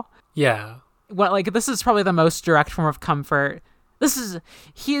how. Yeah. What, like, this is probably the most direct form of comfort.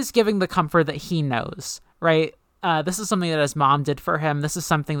 He is giving the comfort that he knows, right? This is something that his mom did for him. This is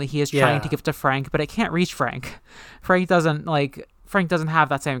something that he is trying to give to Frank, but it can't reach Frank. Frank doesn't have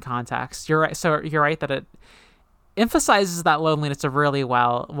that same context. You're right. So you're right that it emphasizes that loneliness really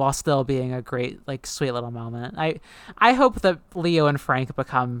well while still being a great, like, sweet little moment. I hope that Leo and Frank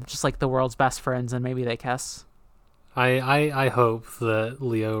become just like the world's best friends and maybe they kiss. I hope that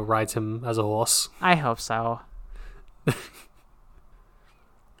Leo rides him as a horse. I hope so.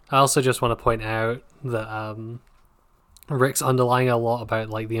 I also just want to point out that Rick's underlying a lot about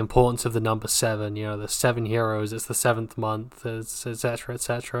like the importance of the number 7. You know, the 7 heroes. It's the 7th month, etc.,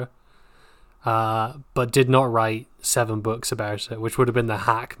 etc. But did not write 7 books about it, which would have been the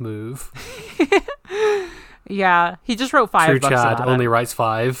hack move. Yeah, he just wrote 5 True books. Chad about only it. writes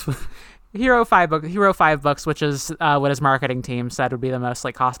 5. He wrote 5 books. He wrote 5 books, which is what his marketing team said would be the most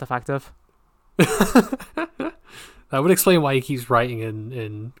like cost effective. That would explain why he keeps writing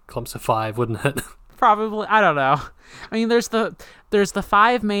in clumps of 5, wouldn't it? Probably, I don't know. I mean, there's the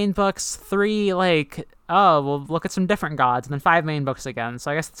 5 main books, 3 like, oh, we'll look at some different gods, and then 5 main books again.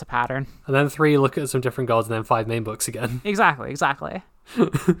 So I guess it's a pattern. And then 3 look at some different gods, and then 5 main books again. Exactly.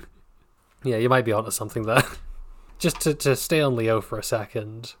 Yeah, you might be onto something there. Just to stay on Leo for a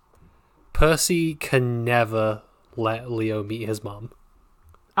second, Percy can never let Leo meet his mom.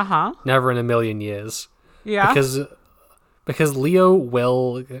 Uh-huh. Never in a million years. Yeah. Because Leo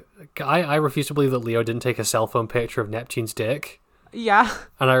will... I refuse to believe that Leo didn't take a cell phone picture of Neptune's dick. Yeah.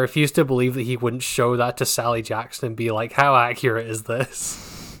 And I refuse to believe that he wouldn't show that to Sally Jackson and be like, how accurate is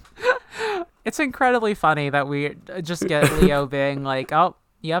this? It's incredibly funny that we just get Leo being like, oh,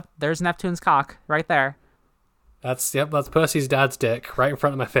 yep, there's Neptune's cock right there. That's Percy's dad's dick right in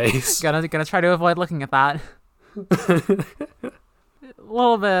front of my face. Gonna try to avoid looking at that. A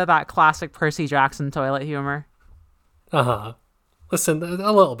little bit of that classic Percy Jackson toilet humor. Uh-huh. Listen,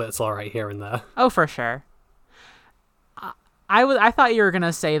 a little bit's alright here and there. Oh, for sure. I thought you were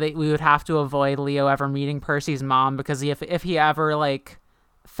gonna say that we would have to avoid Leo ever meeting Percy's mom because if he ever like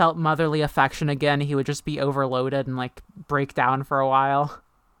felt motherly affection again, he would just be overloaded and like break down for a while.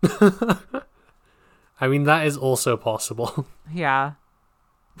 I mean, that is also possible. Yeah.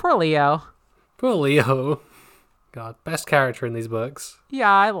 Poor Leo. Poor Leo. God, best character in these books.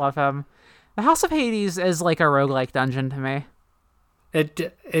 Yeah, I love him. The House of Hades is like a roguelike dungeon to me.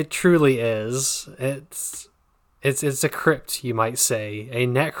 It truly is. It's a crypt, you might say. A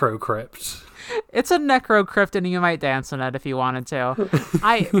necro crypt. It's a necro crypt and you might dance in it if you wanted to.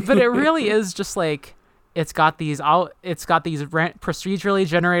 But it really is just like it's got these procedurally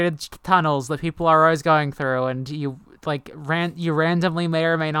generated tunnels that people are always going through, and you randomly may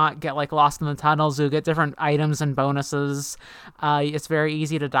or may not get like lost in the tunnels. You get different items and bonuses. It's very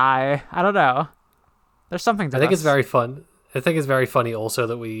easy to die. I don't know. There's something to I think this. it's very fun. I think it's very funny also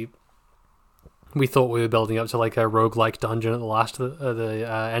that we thought we were building up to like a roguelike dungeon at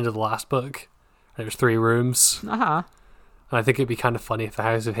the end of the last book. And it was 3 rooms. Uh-huh. And I think it'd be kind of funny if the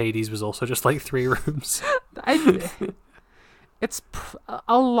House of Hades was also just like 3 rooms. A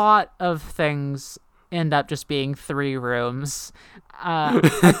lot of things end up just being 3 rooms. I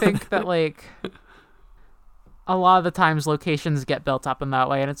think that like a lot of the times locations get built up in that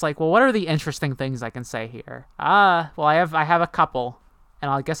way, and it's like, well, what are the interesting things I can say here? Well, I have a couple,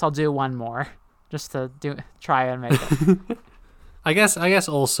 and I guess I'll do one more just to try and make it. I guess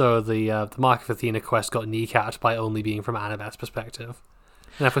also the Mark of Athena quest got kneecapped by only being from Annabeth's perspective.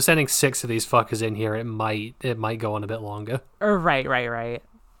 And if we're sending 6 of these fuckers in here, it might go on a bit longer. Right.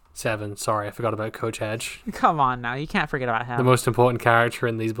 7. Sorry, I forgot about Coach Hedge. Come on now, you can't forget about him. The most important character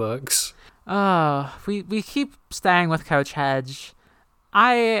in these books. Oh, we keep staying with Coach Hedge.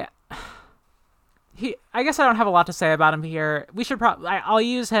 I guess I don't have a lot to say about him here. We should I'll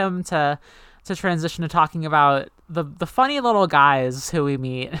use him to transition to talking about the funny little guys who we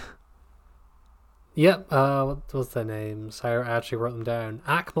meet. Yep. What was their names? I actually wrote them down.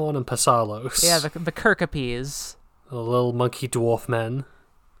 Akmon and Passalos. Yeah, the Kirkapes. The little monkey dwarf men.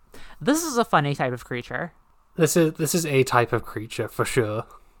 This is a funny type of creature. This is a type of creature for sure.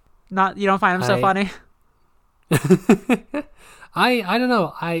 You don't find them so funny? I don't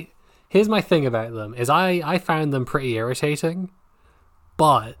know. Here's my thing about them is I found them pretty irritating,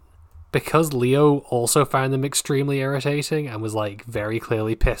 but because Leo also found them extremely irritating and was like very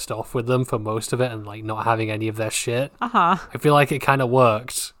clearly pissed off with them for most of it and like not having any of their shit. Uh-huh. I feel like it kind of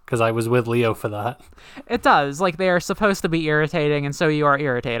worked because I was with Leo for that. It does. Like, they are supposed to be irritating, and so you are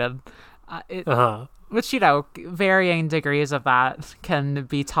irritated. Uh-huh. Which, varying degrees of that can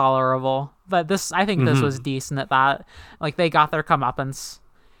be tolerable. But I think this was decent at that. Like, they got their comeuppance.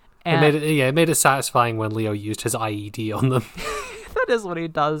 And it made it satisfying when Leo used his IED on them. that is what he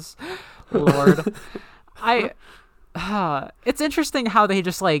does. Lord. It's interesting how they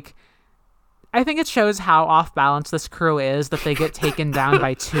just, like... I think it shows how off balance this crew is that they get taken down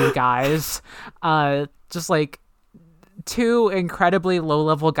by two guys. Just, like... two incredibly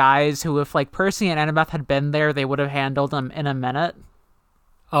low-level guys who, if like Percy and Annabeth had been there, they would have handled them in a minute.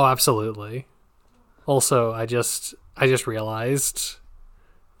 Oh, absolutely. Also, I just realized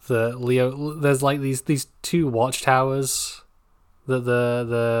that Leo, there's like these two watchtowers that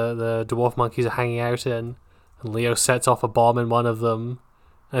the dwarf monkeys are hanging out in, and Leo sets off a bomb in one of them.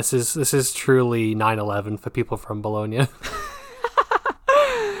 This is truly 9/11 for people from Bologna.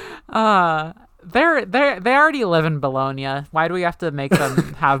 They already live in Bologna. Why do we have to make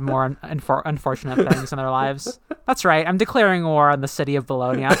them have more unfortunate things in their lives? That's right. I'm declaring war on the city of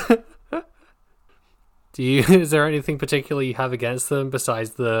Bologna. Is there anything particular you have against them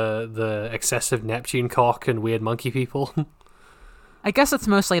besides the excessive Neptune cock and weird monkey people? I guess it's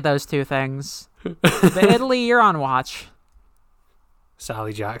mostly those two things. The Italy, you're on watch.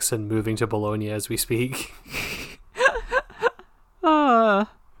 Sally Jackson moving to Bologna as we speak.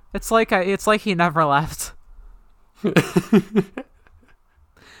 It's like he never left.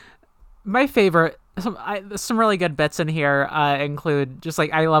 My favorite, some really good bits in here include just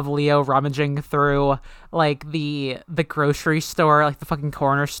like I love Leo rummaging through like the grocery store, like the fucking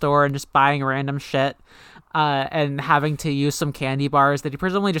corner store, and just buying random shit, and having to use some candy bars that he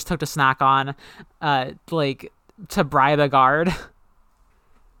presumably just took to snack on, like to bribe a guard.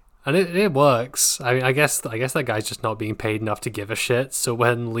 And it works. I mean, I guess that guy's just not being paid enough to give a shit. So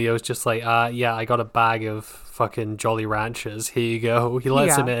when Leo's just like, yeah, I got a bag of fucking Jolly Ranchers. Here you go. He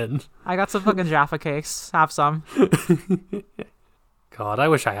lets him in. I got some fucking Jaffa cakes. Have some. God, I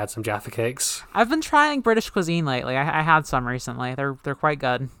wish I had some Jaffa cakes. I've been trying British cuisine lately. I had some recently. They're quite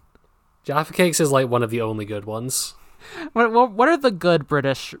good. Jaffa cakes is like one of the only good ones. What are the good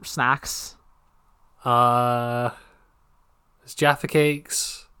British snacks? There's Jaffa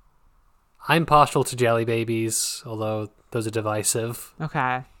cakes. I'm partial to Jelly Babies, although those are divisive.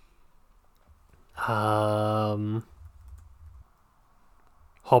 Okay. Hobnobs.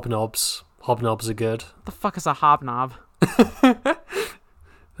 Hobnobs are good. What the fuck is a hobnob?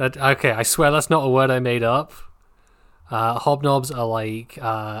 Okay, I swear that's not a word I made up. Hobnobs are like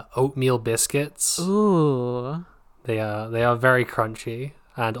oatmeal biscuits. Ooh. They are very crunchy.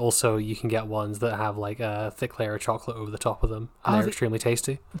 And also, you can get ones that have like a thick layer of chocolate over the top of them, and they're extremely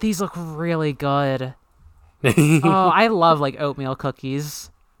tasty. These look really good. I love like oatmeal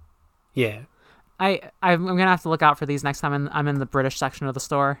cookies. Yeah, I'm gonna have to look out for these next time I'm in the British section of the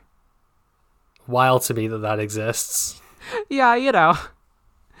store. Wild to me that exists. Yeah, I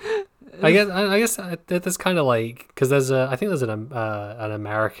guess that's kind of like because I think there's an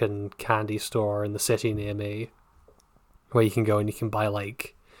American candy store in the city near me. Where you can go and you can buy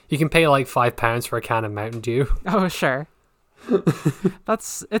you can pay like £5 for a can of Mountain Dew. Oh, sure.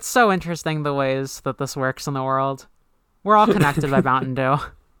 It's so interesting the ways that this works in the world. We're all connected by Mountain Dew.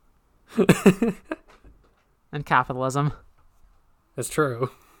 And capitalism. It's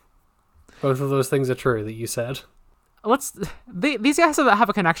true. Both of those things are true that you said. These guys have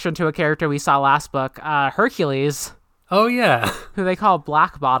a connection to a character we saw last book, Hercules. Oh yeah. Who they call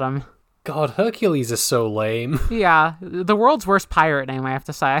Black Bottom. God, Hercules is so lame. Yeah, the world's worst pirate name, I have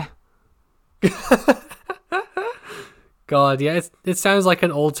to say. God, yeah, it sounds like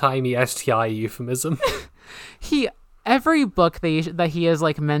an old-timey STI euphemism. Every book that he is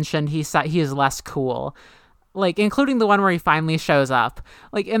like mentioned, he is less cool. Like, including the one where he finally shows up.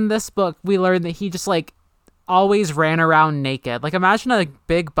 Like, in this book, we learn that he just, like, always ran around naked. Like, imagine a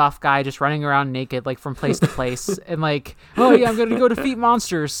big buff guy just running around naked, like, from place to place. And, like, oh, yeah, I'm going to go defeat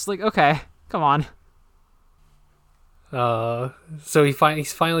monsters. Like, okay, come on. So he's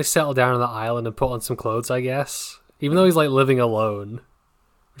finally settled down on the island and put on some clothes, I guess. Even though he's, like, living alone.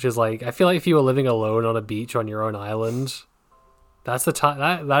 Which is, like, I feel like if you were living alone on a beach on your own island, that's the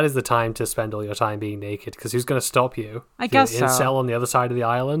time. That is the time to spend all your time being naked, because who's going to stop you? I guess so. Incel on the other side of the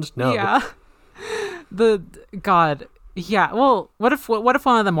island? No. Yeah. Yeah, well, what if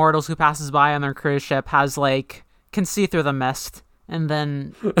one of the mortals who passes by on their cruise ship can see through the mist, and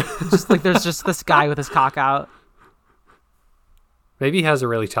then just like there's just this guy with his cock out. Maybe he has a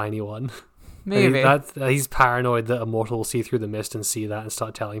really tiny one. Maybe he's paranoid that a mortal will see through the mist and see that and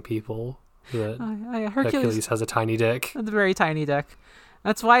start telling people that Hercules has a tiny dick. A very tiny dick.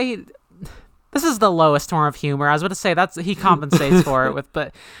 That's why This is the lowest form of humor. I was about to say he compensates for it with,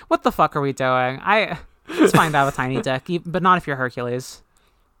 but what the fuck are we doing? It's fine to have a tiny dick, but not if you're Hercules.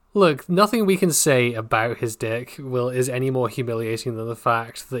 Look, nothing we can say about his dick is any more humiliating than the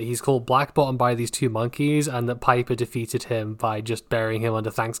fact that he's called Black Bottom by these two monkeys, and that Piper defeated him by just burying him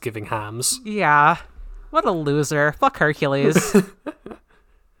under Thanksgiving hams. Yeah, what a loser! Fuck Hercules.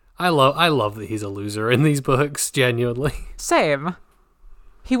 I love that he's a loser in these books. Genuinely, same.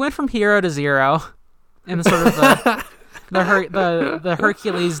 He went from hero to zero, in sort of the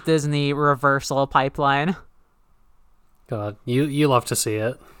Hercules Disney reversal pipeline. God, you love to see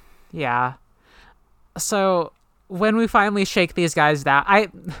it. Yeah. So when we finally shake these guys down,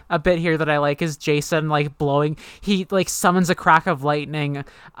 a bit here that I like is Jason like blowing. He like summons a crack of lightning,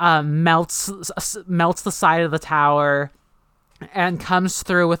 melts the side of the tower, and comes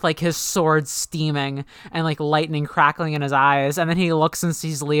through with like his sword steaming and like lightning crackling in his eyes. And then he looks and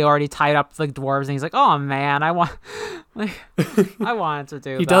sees Leo already tied up the dwarves, and he's like, "Oh man, I wanted to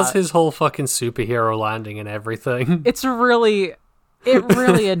do." He does his whole fucking superhero landing and everything. It really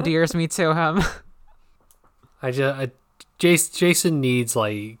endears me to him. Jason needs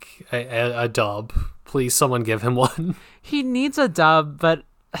like a dub. Please, someone give him one. He needs a dub, but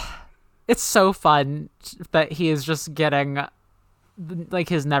it's so fun that he is just getting, like,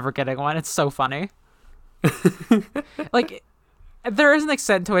 he's never getting one. It's so funny. Like, there is an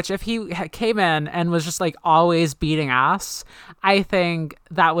extent to which if he came in and was just like always beating ass, I think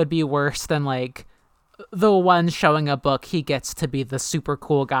that would be worse than like the one showing a book he gets to be the super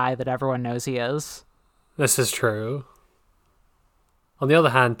cool guy that everyone knows he is. This is true. On the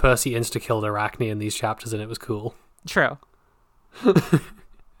other hand, Percy insta-killed Arachne in these chapters, and it was cool. True.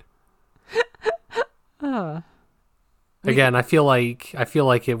 Again, I feel like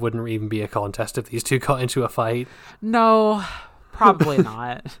it wouldn't even be a contest if these two got into a fight. No, probably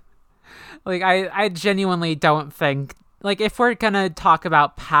not. Like, I genuinely don't think, like, if we're gonna talk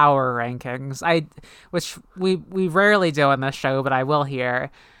about power rankings, which we rarely do on this show, but I will here,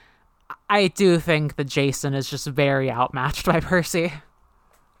 I do think that Jason is just very outmatched by Percy.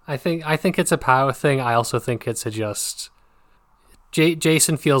 I think it's a power thing. I also think it's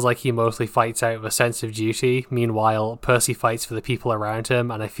Jason feels like he mostly fights out of a sense of duty. Meanwhile, Percy fights for the people around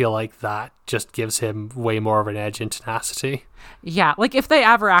him, and I feel like that just gives him way more of an edge in tenacity. Yeah, like if they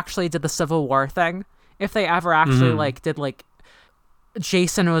ever actually did the Civil War thing, if they ever actually did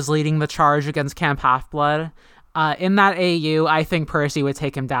Jason was leading the charge against Camp Half-Blood, in that AU, I think Percy would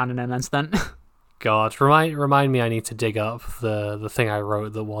take him down in an instant. God, remind me I need to dig up the thing I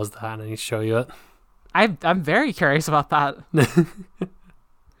wrote that was that, and I need to show you it. I'm very curious about that.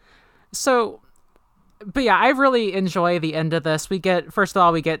 So, but yeah, I really enjoy the end of this. First of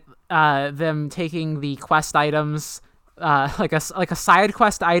all, we get them taking the quest items, like a side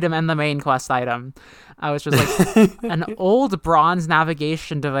quest item and the main quest item, which was like an old bronze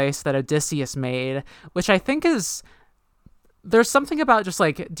navigation device that Odysseus made, which I think is... There's something about just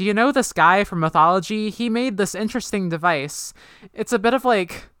like, do you know this guy from mythology? He made this interesting device. It's a bit of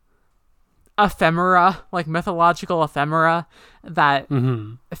like ephemera, like mythological ephemera that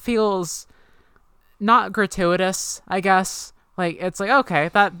feels not gratuitous, I guess. Like, it's like, okay,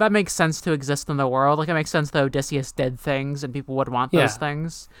 that makes sense to exist in the world. Like, it makes sense that Odysseus did things and people would want those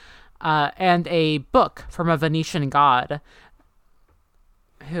things. And a book from a Venetian god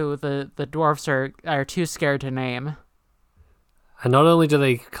who the dwarves are too scared to name. And not only do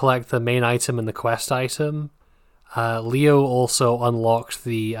they collect the main item and the quest item, Leo also unlocked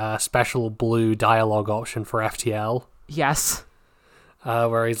the special blue dialogue option for FTL. Yes.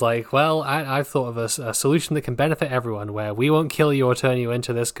 Where he's like, well, I've thought of a solution that can benefit everyone, where we won't kill you or turn you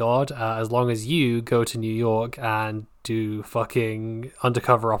into this god as long as you go to New York and do fucking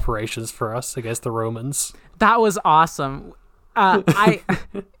undercover operations for us against the Romans. That was awesome.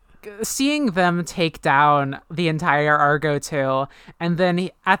 Seeing them take down the entire Argo 2, and then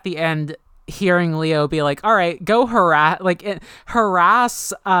at the end hearing Leo be like, all right, go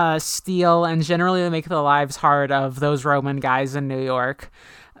harass, steal, and generally make the lives hard of those Roman guys in New York.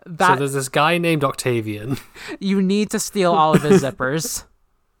 So there's this guy named Octavian. You need to steal all of his zippers.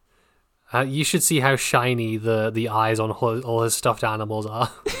 You should see how shiny the eyes on all his stuffed animals are.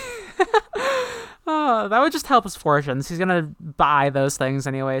 Oh, that would just help his fortunes. He's gonna buy those things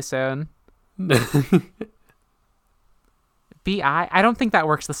anyway soon. BI? I don't think that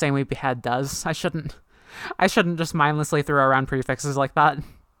works the same way behead does. I shouldn't just mindlessly throw around prefixes like that.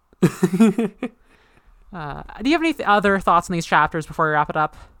 Do you have any other thoughts on these chapters before we wrap it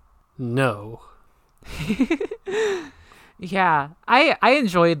up? No. Yeah, I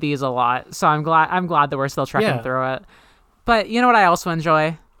enjoyed these a lot, so I'm glad that we're still trekking through it. But you know what I also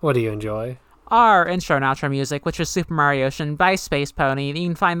enjoy? What do you enjoy? our intro and outro music, which is Super Mario Ocean by Space Pony. You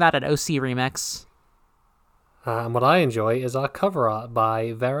can find that at OC Remix. And what I enjoy is our cover art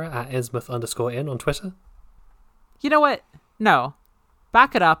by Vera at Innsmouth_in on Twitter. You know what? No.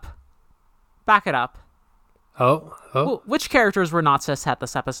 Back it up. Back it up. Oh. Which characters were not cishet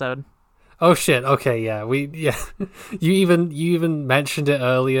this episode? Oh shit. Okay, yeah. You even mentioned it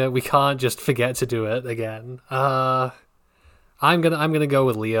earlier. We can't just forget to do it again. I'm gonna go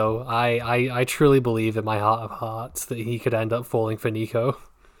with Leo. I truly believe in my heart of hearts that he could end up falling for Nico.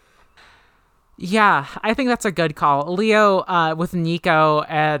 Yeah, I think that's a good call. Leo with Nico,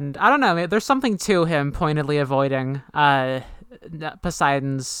 and I don't know, there's something to him pointedly avoiding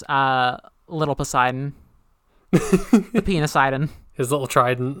Poseidon's little Poseidon. The Penisidon. His little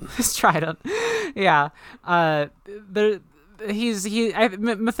trident. His trident. Yeah.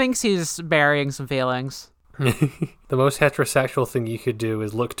 Methinks he's burying some feelings. The most heterosexual thing you could do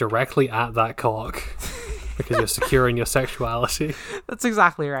is look directly at that cock because you're securing your sexuality. That's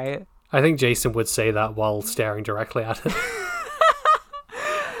exactly right. I think Jason would say that while staring directly at it.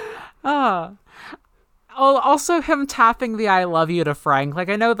 Also him tapping the I love you to Frank. Like,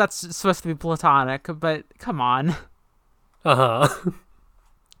 I know that's supposed to be platonic, but come on. I'll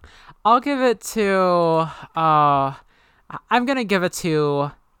give it to... I'm going to give it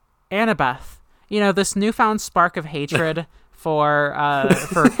to Annabeth. You know, this newfound spark of hatred for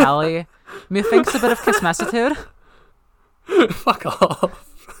Kelly. Methinks a bit of kismessitude. Fuck off.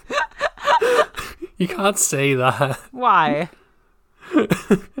 You can't say that. Why?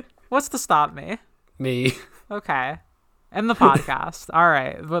 What's to stop me? Me. Okay. And the podcast. All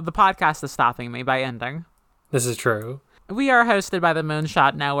right. The podcast is stopping me by ending. This is true. We are hosted by the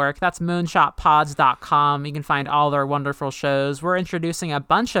Moonshot Network. That's moonshotpods.com. You can find all their wonderful shows. We're introducing a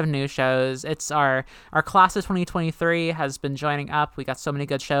bunch of new shows. It's our class of 2023 has been joining up. We got so many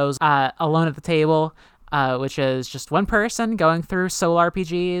good shows. Alone at the Table, which is just one person going through solo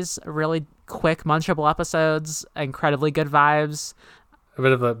RPGs, really quick, munchable episodes, incredibly good vibes. A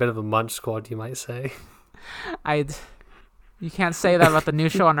bit of a munch squad, you might say. You can't say that about the new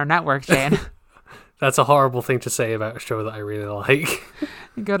show on our network, Jane. That's a horrible thing to say about a show that I really like.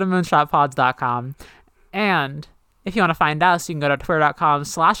 Go to moonshotpods.com. And if you want to find us, you can go to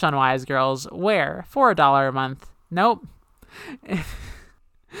twitter.com/unwisegirls, where for $1 a month. Nope.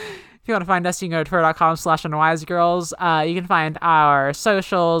 If you want to find us, you can go to twitter.com/unwisegirls. You can find our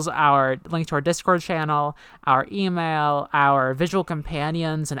socials, our link to our Discord channel, our email, our visual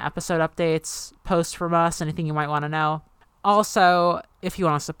companions and episode updates, posts from us, anything you might want to know. Also, if you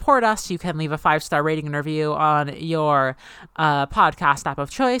want to support us, you can leave a 5-star rating and review on your podcast app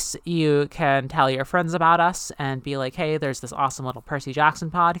of choice. You can tell your friends about us and be like, hey, there's this awesome little Percy Jackson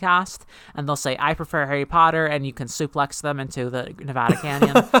podcast. And they'll say, I prefer Harry Potter, and you can suplex them into the Nevada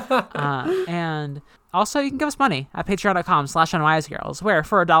Canyon. And also, you can give us money at patreon.com/unwisegirls, where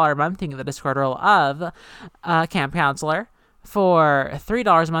for $1 a month, you can get the Discord role of Camp Counselor. For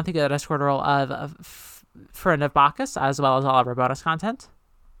 $3 a month, you get the Discord role of Friend of Bacchus, as well as all of our bonus content.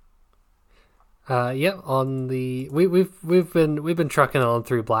 On the we've been trucking on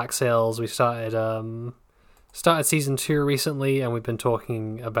through Black Sails. We started season 2 recently, and we've been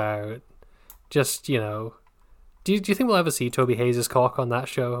talking about just, you know, do you think we'll ever see Toby Hayes' cock on that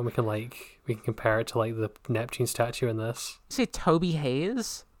show, and we can compare it to like the Neptune statue in this? You say Toby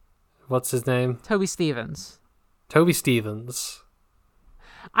Hayes? What's his name? Toby Stevens. Toby Stevens.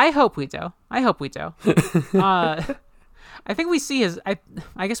 I hope we do. I think we see his...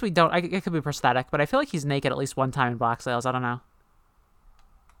 I guess we don't. It could be prosthetic, but I feel like he's naked at least one time in Black Sails. I don't know.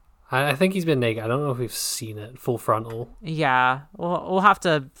 I think he's been naked. I don't know if we've seen it full frontal. Yeah. We'll have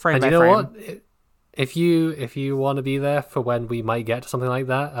to frame by frame. And you know what? If you want to be there for when we might get to something like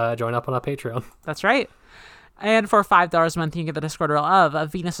that, join up on our Patreon. That's right. And for $5 a month, you can get the Discord role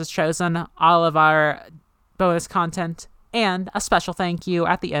of Venus Is Chosen, all of our bonus content, and a special thank you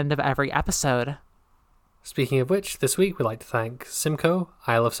at the end of every episode. Speaking of which, this week we'd like to thank Simcoe,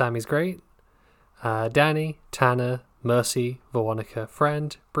 I Love Sammy's Great, Danny, Tanner, Mercy, Veronica,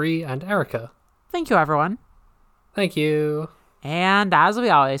 Friend, Bree, and Erica. Thank you, everyone. Thank you. And as we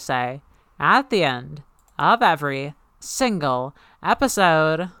always say, at the end of every single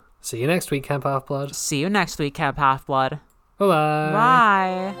episode... See you next week, Camp Half-Blood. See you next week, Camp Half-Blood. Bye-bye.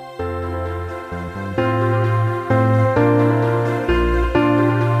 Bye.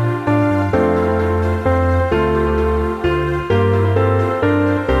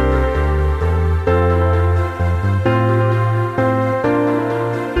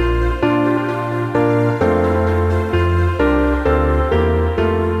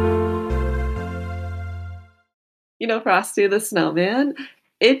 You know Frosty the Snowman?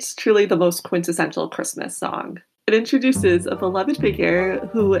 It's truly the most quintessential Christmas song. It introduces a beloved figure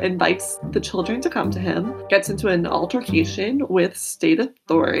who invites the children to come to him, gets into an altercation with state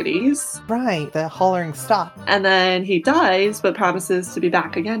authorities. Right, the hollering stop. And then he dies, but promises to be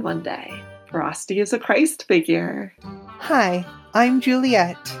back again one day. Frosty is a Christ figure. Hi, I'm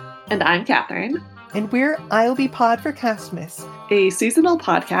Juliet. And I'm Catherine. And we're I'll Be Pod for Castmas, a seasonal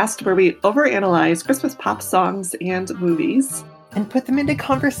podcast where we overanalyze Christmas pop songs and movies. And put them into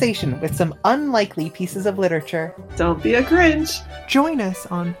conversation with some unlikely pieces of literature. Don't be a Grinch. Join us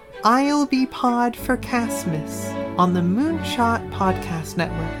on I'll Be Pod for Castmas on the Moonshot Podcast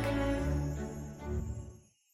Network.